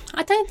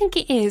 I don't think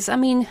it is. I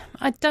mean,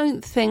 I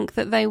don't think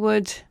that they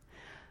would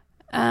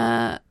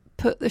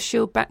put the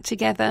Shield back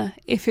together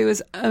if it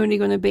was only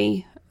going to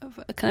be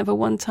kind of a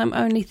one-time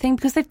only thing,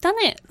 because they've done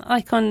it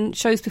like on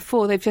shows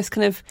before. They've just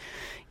kind of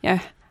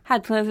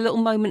had kind of a little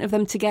moment of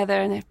them together,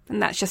 and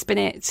that's just been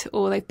it.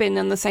 Or they've been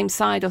on the same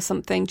side or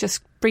something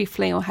just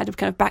briefly, or had a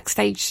kind of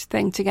backstage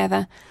thing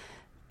together.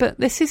 But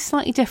this is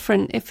slightly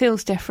different. It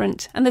feels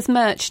different, and there's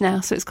merch now,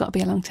 so it's got to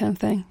be a long-term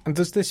thing. And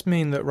does this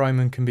mean that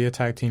Roman can be a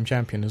tag team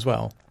champion as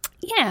well?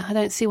 Yeah, I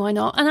don't see why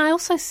not. And I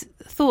also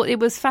thought it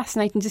was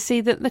fascinating to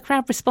see that the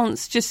crowd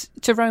response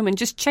to Roman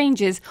just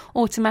changes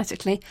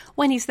automatically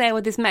when he's there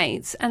with his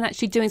mates and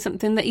actually doing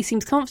something that he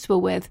seems comfortable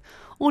with.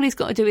 All he's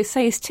got to do is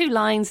say his 2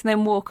 lines and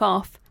then walk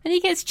off, and he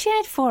gets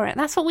cheered for it.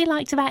 That's what we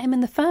liked about him in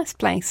the first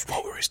place.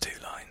 What were his 2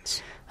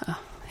 lines? Oh,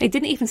 he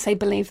didn't even say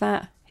believe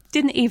that.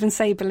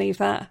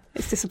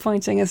 It's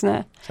disappointing, isn't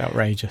it? It's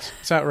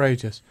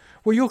outrageous.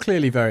 Well, you're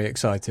clearly very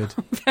excited.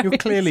 You're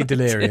clearly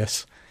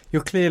delirious.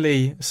 You're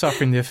clearly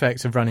suffering the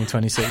effects of running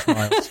 26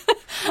 miles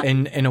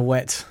in a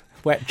wet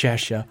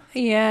gesture.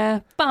 Yeah,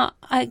 but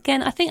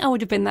again, I think I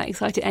would have been that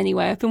excited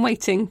anyway. I've been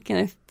waiting,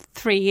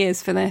 3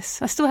 years for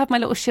this. I still have my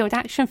little Shield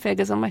action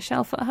figures on my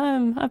shelf at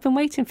home. I've been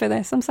waiting for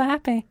this. I'm so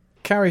happy.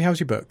 Carrie, how's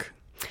your book?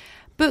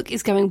 Book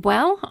is going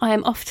well. I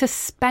am off to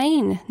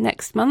Spain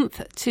next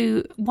month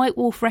to White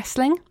Wolf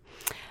Wrestling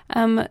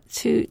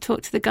to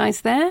talk to the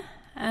guys there.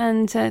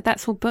 And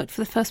that's all booked for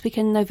the first week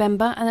in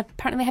November. And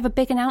apparently they have a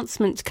big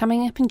announcement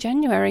coming up in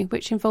January,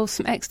 which involves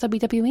some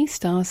ex-WWE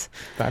stars.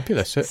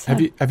 Fabulous. So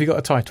have you got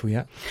a title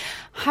yet?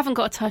 I haven't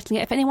got a title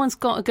yet. If anyone's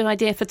got a good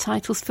idea for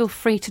titles, feel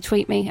free to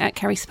tweet me at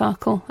Carrie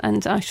Sparkle,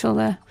 and I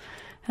shall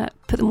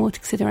put them all to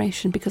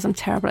consideration, because I'm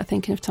terrible at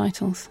thinking of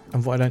titles.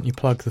 And why don't you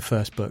plug the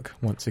first book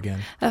once again?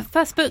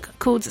 First book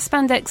called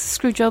Spandex,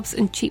 Screwjobs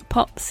and Cheap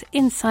Pops,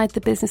 Inside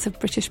the Business of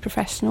British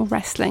Professional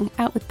Wrestling,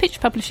 out with Pitch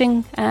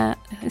Publishing.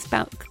 It's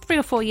about 3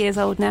 or 4 years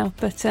old now,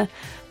 but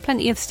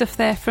plenty of stuff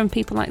there from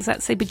people like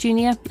Zack Sabre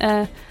Jr.,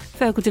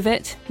 Fergal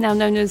Devitt, now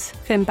known as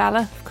Finn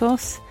Balor, of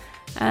course,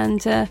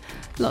 and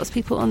lots of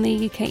people on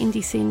the UK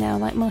indie scene now,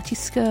 like Marty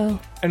Scurll.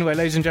 Anyway,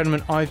 ladies and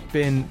gentlemen, I've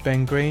been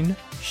Ben Green.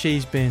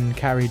 She's been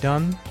Carrie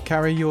Dunn.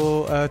 Carrie,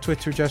 your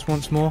Twitter address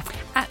once more?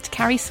 At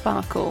Carrie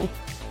Sparkle.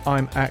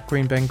 I'm at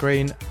Green Ben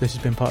Green. This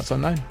has been Parts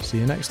Unknown. See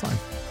you next time.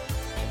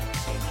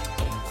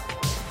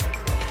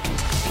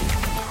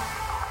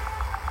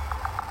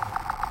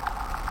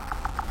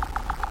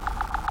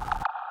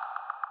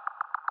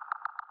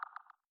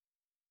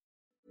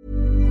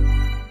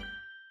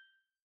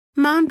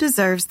 Mom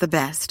deserves the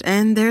best,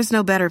 and there's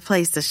no better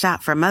place to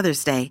shop for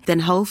Mother's Day than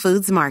Whole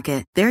Foods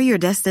Market. They're your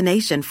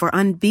destination for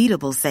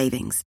unbeatable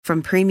savings,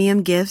 from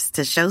premium gifts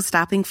to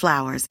show-stopping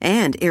flowers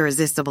and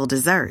irresistible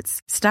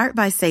desserts. Start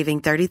by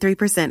saving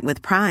 33%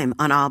 with Prime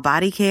on all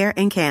body care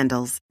and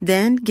candles.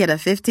 Then get a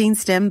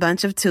 15-stem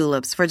bunch of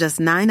tulips for just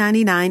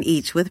 $9.99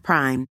 each with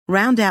Prime.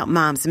 Round out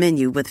Mom's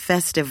menu with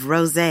festive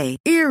rosé,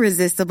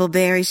 irresistible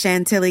berry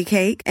chantilly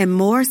cake, and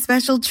more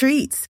special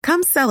treats.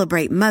 Come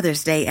celebrate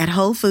Mother's Day at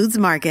Whole Foods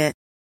Market.